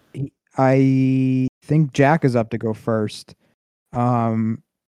mean, I think Jack is up to go first.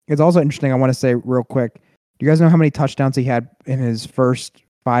 It's also interesting. I want to say real quick. Do you guys know how many touchdowns he had in his first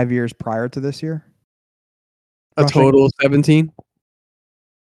 5 years prior to this year? A total of 17?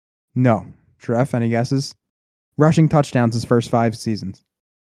 No. Trev, any guesses? Rushing touchdowns his first 5 seasons.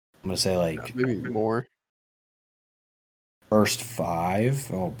 I'm going to say like maybe more. First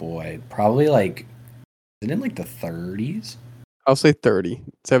 5? Oh boy. Probably like, is it in like the 30s? I'll say 30.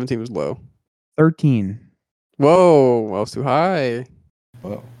 17 was low. 13. Whoa, I was too high.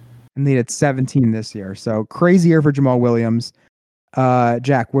 Whoa. And they had 17 this year. So crazy year for Jamal Williams.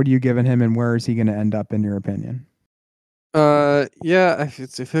 Jack, what are you giving him and where is he going to end up in your opinion? Yeah, I feel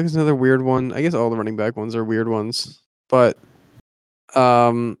like it's another weird one. I guess all the running back ones are weird ones. But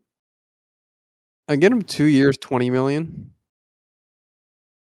I get him 2 years, 20 million.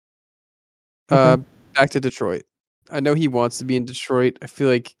 Okay. Back to Detroit. I know he wants to be in Detroit. I feel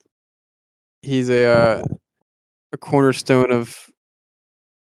like he's a cornerstone of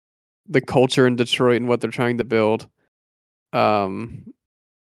the culture in Detroit and what they're trying to build.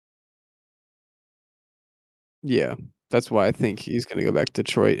 Yeah, that's why I think he's going to go back to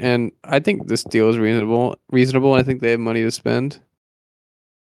Detroit. And I think this deal is reasonable. I think they have money to spend.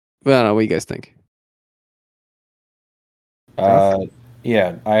 But I don't know. What do you guys think?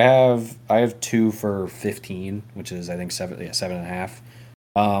 Yeah, I have 2 for 15, which is I think 7.5.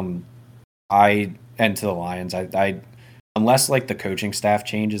 And to the Lions, I unless like the coaching staff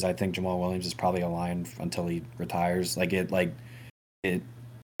changes, I think Jamal Williams is probably a Lion until he retires.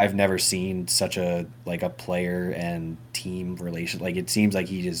 I've never seen such a player and team relation. Like it seems like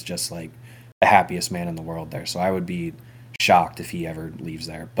he is just like the happiest man in the world there. So I would be shocked if he ever leaves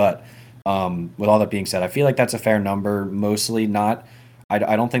there. But with all that being said, I feel like that's a fair number. Mostly not.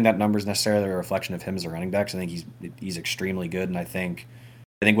 I don't think that number is necessarily a reflection of him as a running back. I think he's extremely good, and I think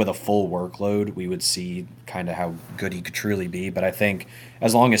with a full workload, we would see kind of how good he could truly be. But I think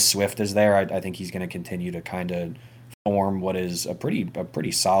as long as Swift is there, I think he's going to continue to kind of form what is a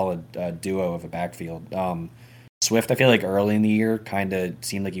pretty solid duo of a backfield. Swift, I feel like early in the year kind of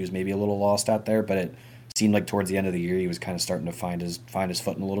seemed like he was maybe a little lost out there, but it seemed like towards the end of the year he was kind of starting to find his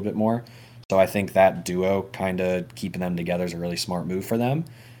footing a little bit more. So I think that duo kind of keeping them together is a really smart move for them.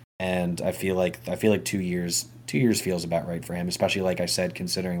 And I feel like 2 years feels about right for him, especially like I said,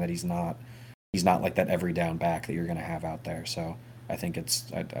 considering that he's not like that every down back that you're going to have out there. So I think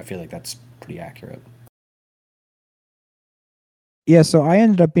I feel like that's pretty accurate. Yeah, so I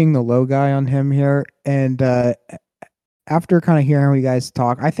ended up being the low guy on him here, and after kind of hearing you guys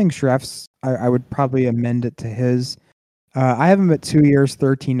talk, I think Schreff's, I would probably amend it to his. I have him at 2 years,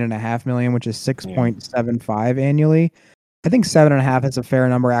 13.5 million, which is 6.75 annually. I think 7.5 is a fair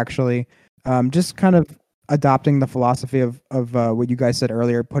number, actually. Just kind of adopting the philosophy of what you guys said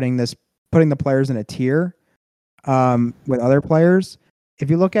earlier, putting the players in a tier with other players. If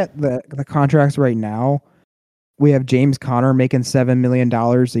you look at the contracts right now, we have James Conner making $7 million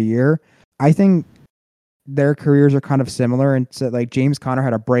a year. I think their careers are kind of similar, and so like James Conner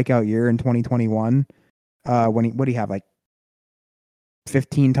had a breakout year in 2021. What do you have, like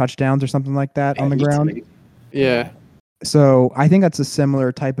 15 touchdowns or something like that on the ground? Yeah. So I think that's a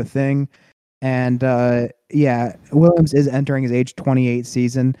similar type of thing. And Williams is entering his age 28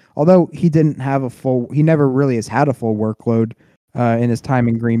 season. Although he never really has had a full workload in his time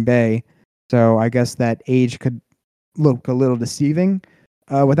in Green Bay. So I guess that age could look a little deceiving.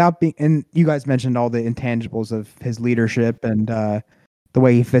 And you guys mentioned all the intangibles of his leadership and the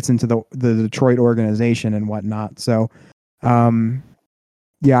way he fits into the Detroit organization and whatnot. So, I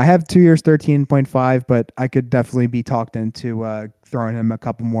have 2 years, 13.5, but I could definitely be talked into throwing him a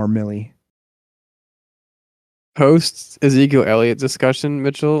couple more milli. Post Ezekiel Elliott discussion,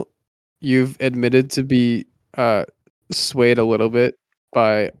 Mitchell, you've admitted to be swayed a little bit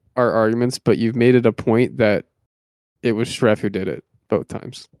by our arguments, but you've made it a point that it was Schreff who did it both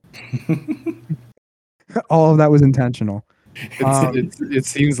times. All of that was intentional. It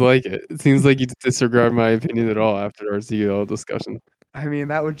seems like it. It seems like you disregard my opinion at all after our Ezekiel discussion. I mean,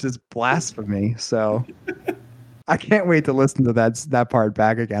 that was just blasphemy. So I can't wait to listen to that part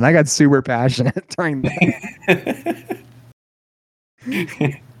back again. I got super passionate during that.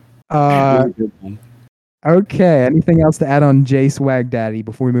 Okay. Anything else to add on Jay Swag Daddy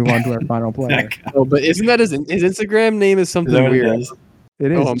before we move on to our final player? Oh, but isn't that his Instagram name is something weird?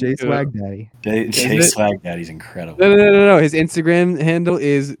 It is Jay Swag Daddy. Jay Swag Daddy's incredible. No. His Instagram handle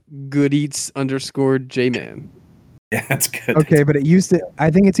is goodeats_Jman. Yeah, that's good. Okay, but I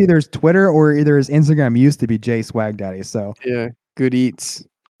think it's either his Twitter or either his Instagram used to be Jay Swag Daddy. So yeah, goodeats,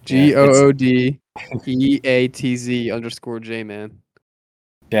 GOODEATZ_Jman.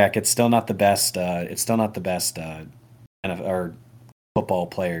 Jack, it's still not the best. Or football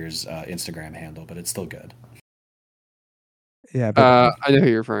player's Instagram handle, but it's still good. Yeah, but I know who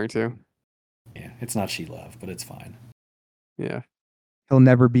you're referring to. Yeah, it's not She Love, but it's fine. Yeah, he'll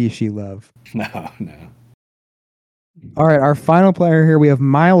never be She Love. No. All right, our final player here, we have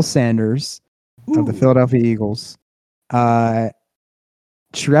Miles Sanders of the Philadelphia Eagles. Schreff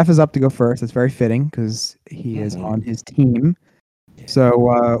is up to go first. It's very fitting because he is on his team. So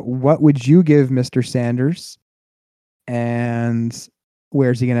what would you give Mr. Sanders, and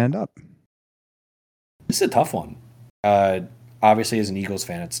where's he going to end up? This is a tough one. Obviously, as an Eagles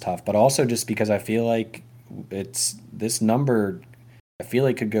fan, it's tough, but also just because I feel like this number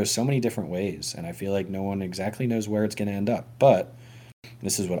could go so many different ways, and I feel like no one exactly knows where it's going to end up. But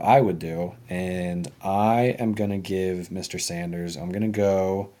this is what I would do, and I am going to give Mr. Sanders, I'm going to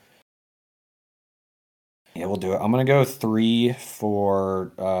go... Yeah, we'll do it. I'm going to go 3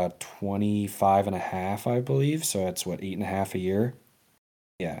 for 25.5, I believe. So that's 8.5 a year.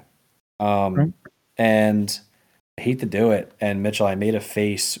 Yeah. Right. And I hate to do it. And Mitchell, I made a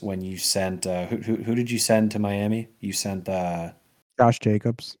face when you sent who did you send to Miami? You sent Josh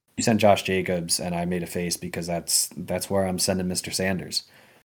Jacobs. You sent Josh Jacobs, and I made a face because that's where I'm sending Mr. Sanders.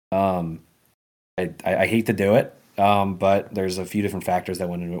 I hate to do it. But there's a few different factors that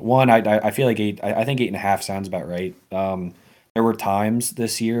went into it. One, I feel like I think 8.5 sounds about right. There were times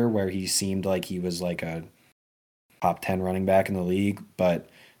this year where he seemed like he was like a top 10 running back in the league, but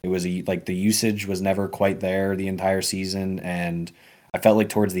it was like the usage was never quite there the entire season, and I felt like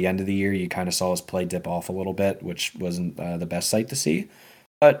towards the end of the year you kind of saw his play dip off a little bit, which wasn't the best sight to see.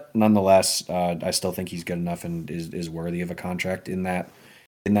 But nonetheless, I still think he's good enough and is worthy of a contract in that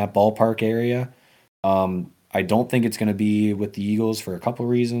ballpark area. I don't think it's going to be with the Eagles for a couple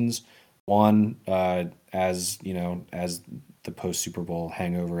of reasons. One, as the post Super Bowl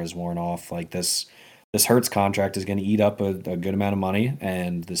hangover has worn off, like this Hurts contract is going to eat up a good amount of money,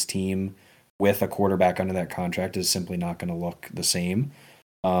 and this team with a quarterback under that contract is simply not going to look the same.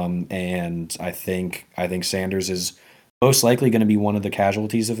 And I think Sanders is most likely going to be one of the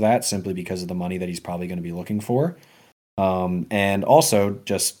casualties of that, simply because of the money that he's probably going to be looking for. And also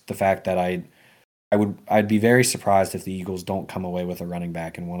just the fact that I'd be very surprised if the Eagles don't come away with a running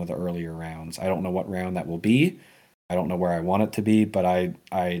back in one of the earlier rounds. I don't know what round that will be. I don't know where I want it to be, but I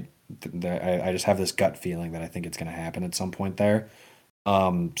just have this gut feeling that I think it's going to happen at some point there.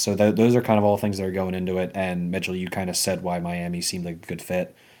 So those are kind of all things that are going into it. And Mitchell, you kind of said why Miami seemed like a good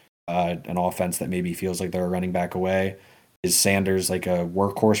fit. An offense that maybe feels like they're a running back away. Is Sanders like a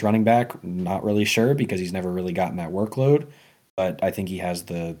workhorse running back? Not really sure, because he's never really gotten that workload. But I think he has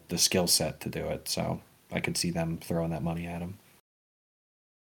the skill set to do it. So I could see them throwing that money at him.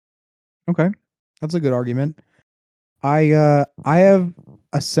 Okay, that's a good argument. I have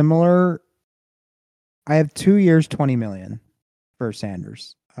a similar. I have 2 years, 20 million for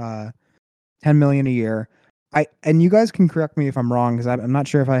Sanders. 10 million a year. And you guys can correct me if I'm wrong, because I'm not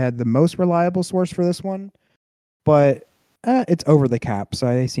sure if I had the most reliable source for this one, but it's over the cap, so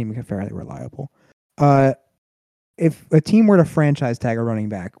they seem fairly reliable. If a team were to franchise tag a running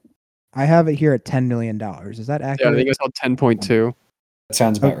back, I have it here at $10 million. Is that accurate? Yeah, I think it's called 10.2. That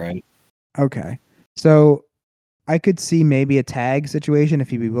sounds about right. Okay. So I could see maybe a tag situation if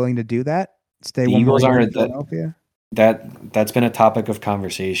he'd be willing to do that. Stay The one more Eagles year in aren't Philadelphia. that's been a topic of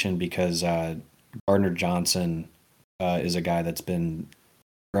conversation because Gardner Johnson is a guy that's been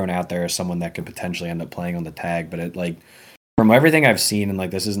thrown out there as someone that could potentially end up playing on the tag. But it like from everything I've seen, and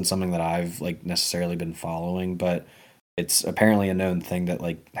like this isn't something that I've like necessarily been following, but it's apparently a known thing that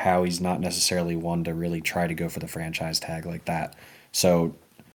like Howie's not necessarily one to really try to go for the franchise tag like that. So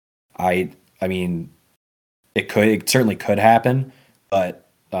I mean it certainly could happen, but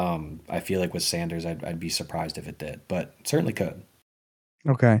I feel like with Sanders I'd be surprised if it did, but it certainly could.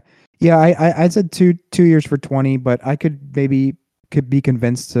 Okay. Yeah, I said 2 years for 20, but I could be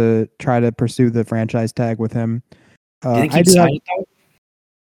convinced to try to pursue the franchise tag with him. Do you think I he'd do have sign it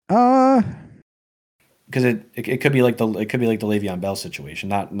though? uh Because it could be like the Le'Veon Bell situation.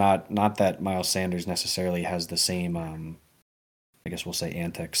 Not that Miles Sanders necessarily has the same I guess we'll say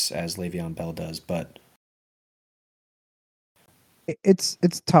antics as Le'Veon Bell does, but it's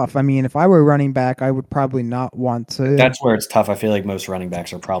tough. I mean, if I were running back, I would probably not want to. that's where it's tough. I feel like most running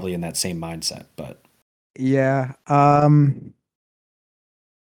backs are probably in that same mindset, but Yeah. I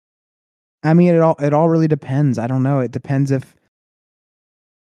mean, it all really depends. I don't know. It depends if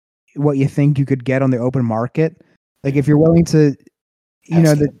what you think you could get on the open market. Like if you're willing to,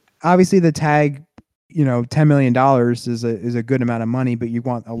 has to. obviously the tag, $10 million is a good amount of money, but you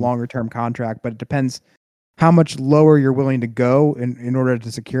want a longer term contract. But it depends how much lower you're willing to go in order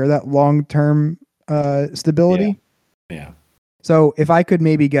to secure that long term stability. Yeah. So if I could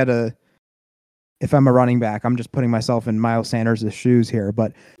maybe if I'm a running back, I'm just putting myself in Miles Sanders' shoes here.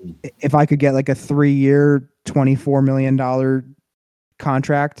 But if I could get like a 3-year, $24 million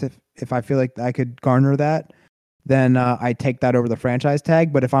contract, if I feel like I could garner that, then I take that over the franchise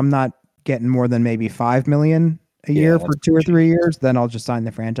tag. But if I'm not getting more than maybe $5 million a year for that's 2 or 3 years, then I'll just sign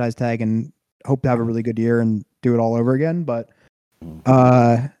the franchise tag and hope to have a really good year and do it all over again. But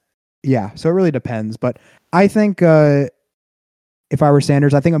yeah, so it really depends. But I think if I were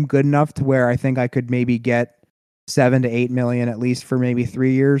Sanders, I think I'm good enough to where I think I could maybe get 7 to 8 million at least for maybe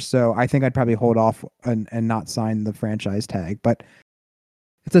 3 years. So I think I'd probably hold off and not sign the franchise tag. But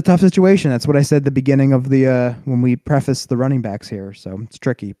it's a tough situation. That's what I said at the beginning of the when we prefaced the running backs here. So it's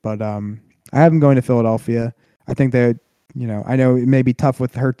tricky. But I have him going to Philadelphia. I think they, I know it may be tough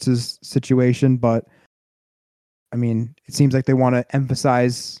with Hertz's situation, but I mean, it seems like they want to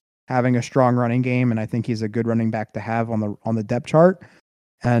emphasize having a strong running game, and I think he's a good running back to have on the depth chart.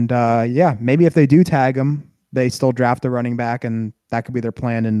 And yeah, maybe if they do tag him, they still draft a running back, and that could be their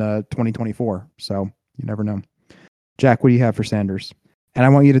plan in 2024. So you never know. Jack, what do you have for Sanders? And I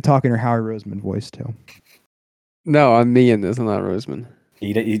want you to talk in your Howie Roseman voice too. No, I'm me in this. I'm not Roseman.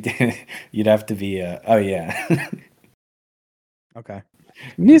 You'd have to be. Oh yeah. Okay.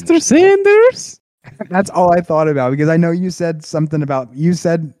 Mr. Sanders. That's all I thought about because I know you said you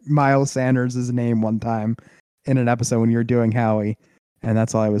said Miles Sanders' name one time in an episode when you were doing Howie, and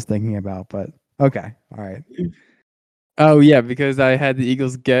that's all I was thinking about. But okay, all right. Oh yeah, because I had the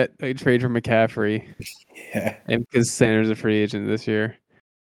Eagles get a trade for McCaffrey, Yeah. and because Sanders is a free agent this year.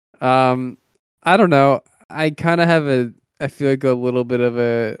 I don't know. I kind of have I feel like a little bit of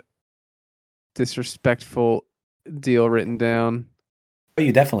a disrespectful deal written down. Oh,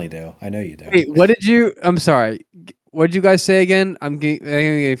 you definitely do. I know you do. Wait, what did you? I'm sorry. What did you guys say again? I'm getting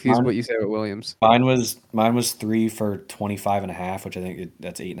confused what you said about Williams. Mine was 3 for 25.5, which I think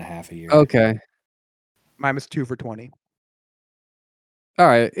that's 8.5 a year. Okay. Mine was 2 for 20. All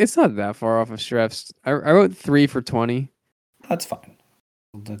right. It's not that far off of Stref's. I wrote 3 for 20. That's fine.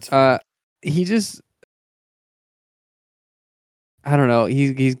 That's fine. He just, I don't know.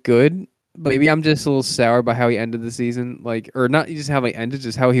 He's good. But maybe I'm just a little sour by how he ended the season. Like, or not just how he ended,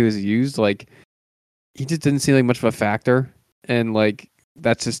 just how he was used. Like, he just didn't seem like much of a factor. And like,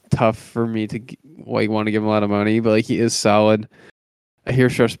 that's just tough for me to want to give him a lot of money. But like, he is solid. I hear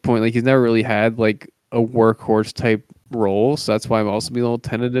Stref's point. Like, he's never really had like a workhorse type role. So that's why I'm also being a little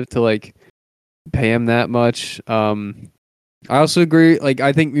tentative to like pay him that much. I also agree. Like,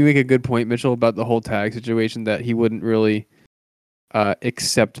 I think you make a good point, Mitchell, about the whole tag situation that he wouldn't really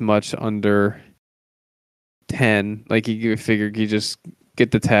accept much under 10. Like, he figured he just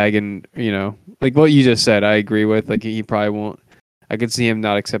get the tag and, like what you just said, I agree with. Like, he probably won't. I could see him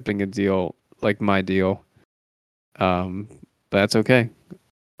not accepting a deal like my deal. But that's okay.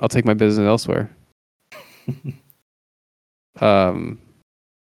 I'll take my business elsewhere.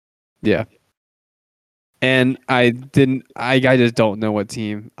 Yeah. And I just don't know what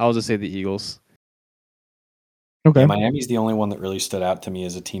team. I'll just say the Eagles. Okay. Yeah, Miami's the only one that really stood out to me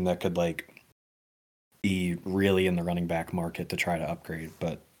as a team that could like be really in the running back market to try to upgrade.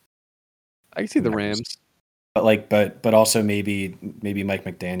 But I can see the Rams. But also maybe Mike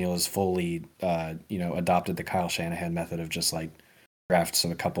McDaniel has fully adopted the Kyle Shanahan method of just like draft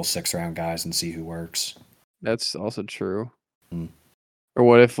a couple 6th-round guys and see who works. That's also true. Hmm. Or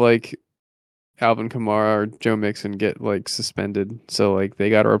what if like Alvin Kamara or Joe Mixon get like suspended, so like they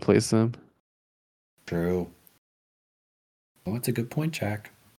got to replace them? True. Well, that's a good point,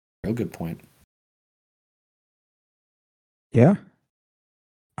 Jack. Real good point. Yeah.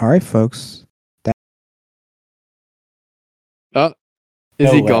 All right, folks. Is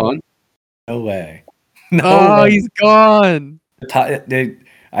No he way. gone? No way. No Oh, way. he's gone.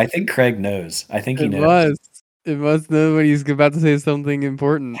 I think Craig knows. I think he knows. It must know when he's about to say something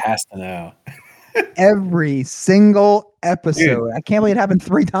important. Has to know. Every single episode. Dude. I can't believe it happened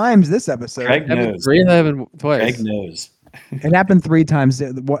 3 times this episode. Craig knows. Happened twice. Craig knows. It happened 3 times.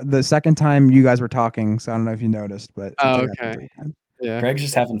 The second time you guys were talking, so I don't know if you noticed, but Oh, it happened okay. 3 times. Yeah. Craig's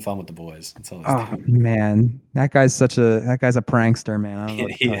just having fun with the boys. That's all he's Oh doing. man, that guy's a prankster, man. I don't know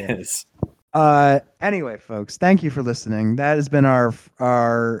what to He tell you. is. Anyway, folks, thank you for listening. That has been our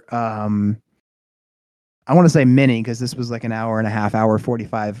I want to say mini because this was like an hour and a half, hour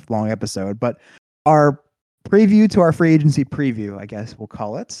 45 long episode, but our preview to our free agency preview, I guess we'll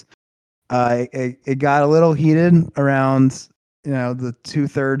call it. It got a little heated around, the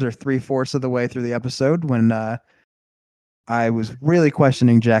 2/3 or 3/4 of the way through the episode when I was really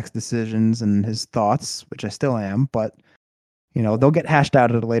questioning Jack's decisions and his thoughts, which I still am, but they'll get hashed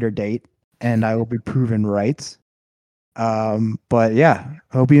out at a later date and I will be proven right. But yeah,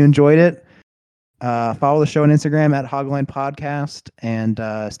 hope you enjoyed it. Follow the show on Instagram at Hogline Podcast and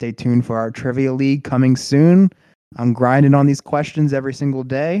stay tuned for our Trivia League coming soon. I'm grinding on these questions every single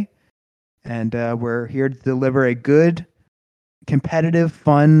day, and we're here to deliver a good, competitive,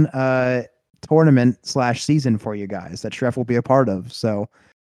 fun tournament/season for you guys that Shref will be a part of. So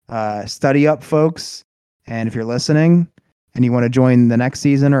study up, folks, and if you're listening and you want to join the next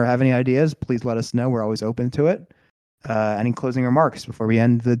season or have any ideas, please let us know. We're always open to it. Any closing remarks before we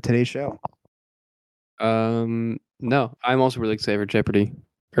end today's show? No, I'm also really excited for Jeopardy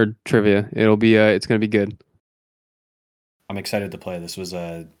or trivia. It's gonna be good. I'm excited to play. This was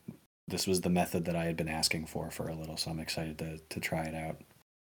the method that I had been asking for a little, so I'm excited to try it out.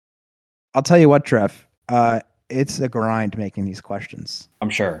 I'll tell you what, Trev. It's a grind making these questions. I'm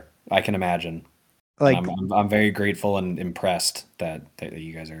sure. I can imagine. Like I'm very grateful and impressed that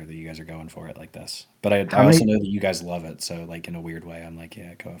you guys are going for it like this. But I also know that you guys love it, so like in a weird way, I'm like,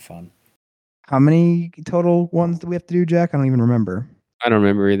 yeah, go have fun. How many total ones do we have to do, Jack? I don't even remember. I don't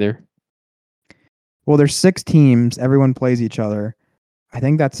remember either. Well, there's 6 teams. Everyone plays each other. I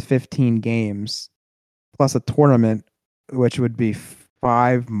think that's 15 games plus a tournament, which would be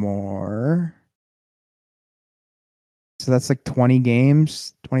 5 more. So that's like 20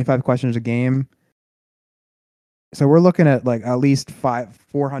 games, 25 questions a game. So we're looking at like at least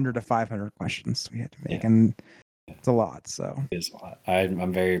 400 to 500 questions we have to make, and it's a lot. So it is a lot.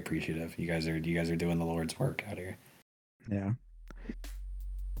 I'm very appreciative. You guys are doing the Lord's work out here. Yeah.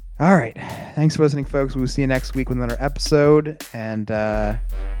 All right. Thanks for listening, folks. We'll see you next week with another episode, and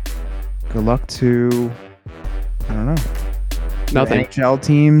good luck to I don't know. Nothing. Your NHL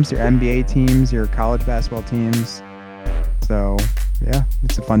teams, your NBA teams, your college basketball teams. So yeah,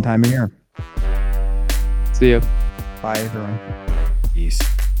 it's a fun time of year. See ya. Bye, everyone. Peace.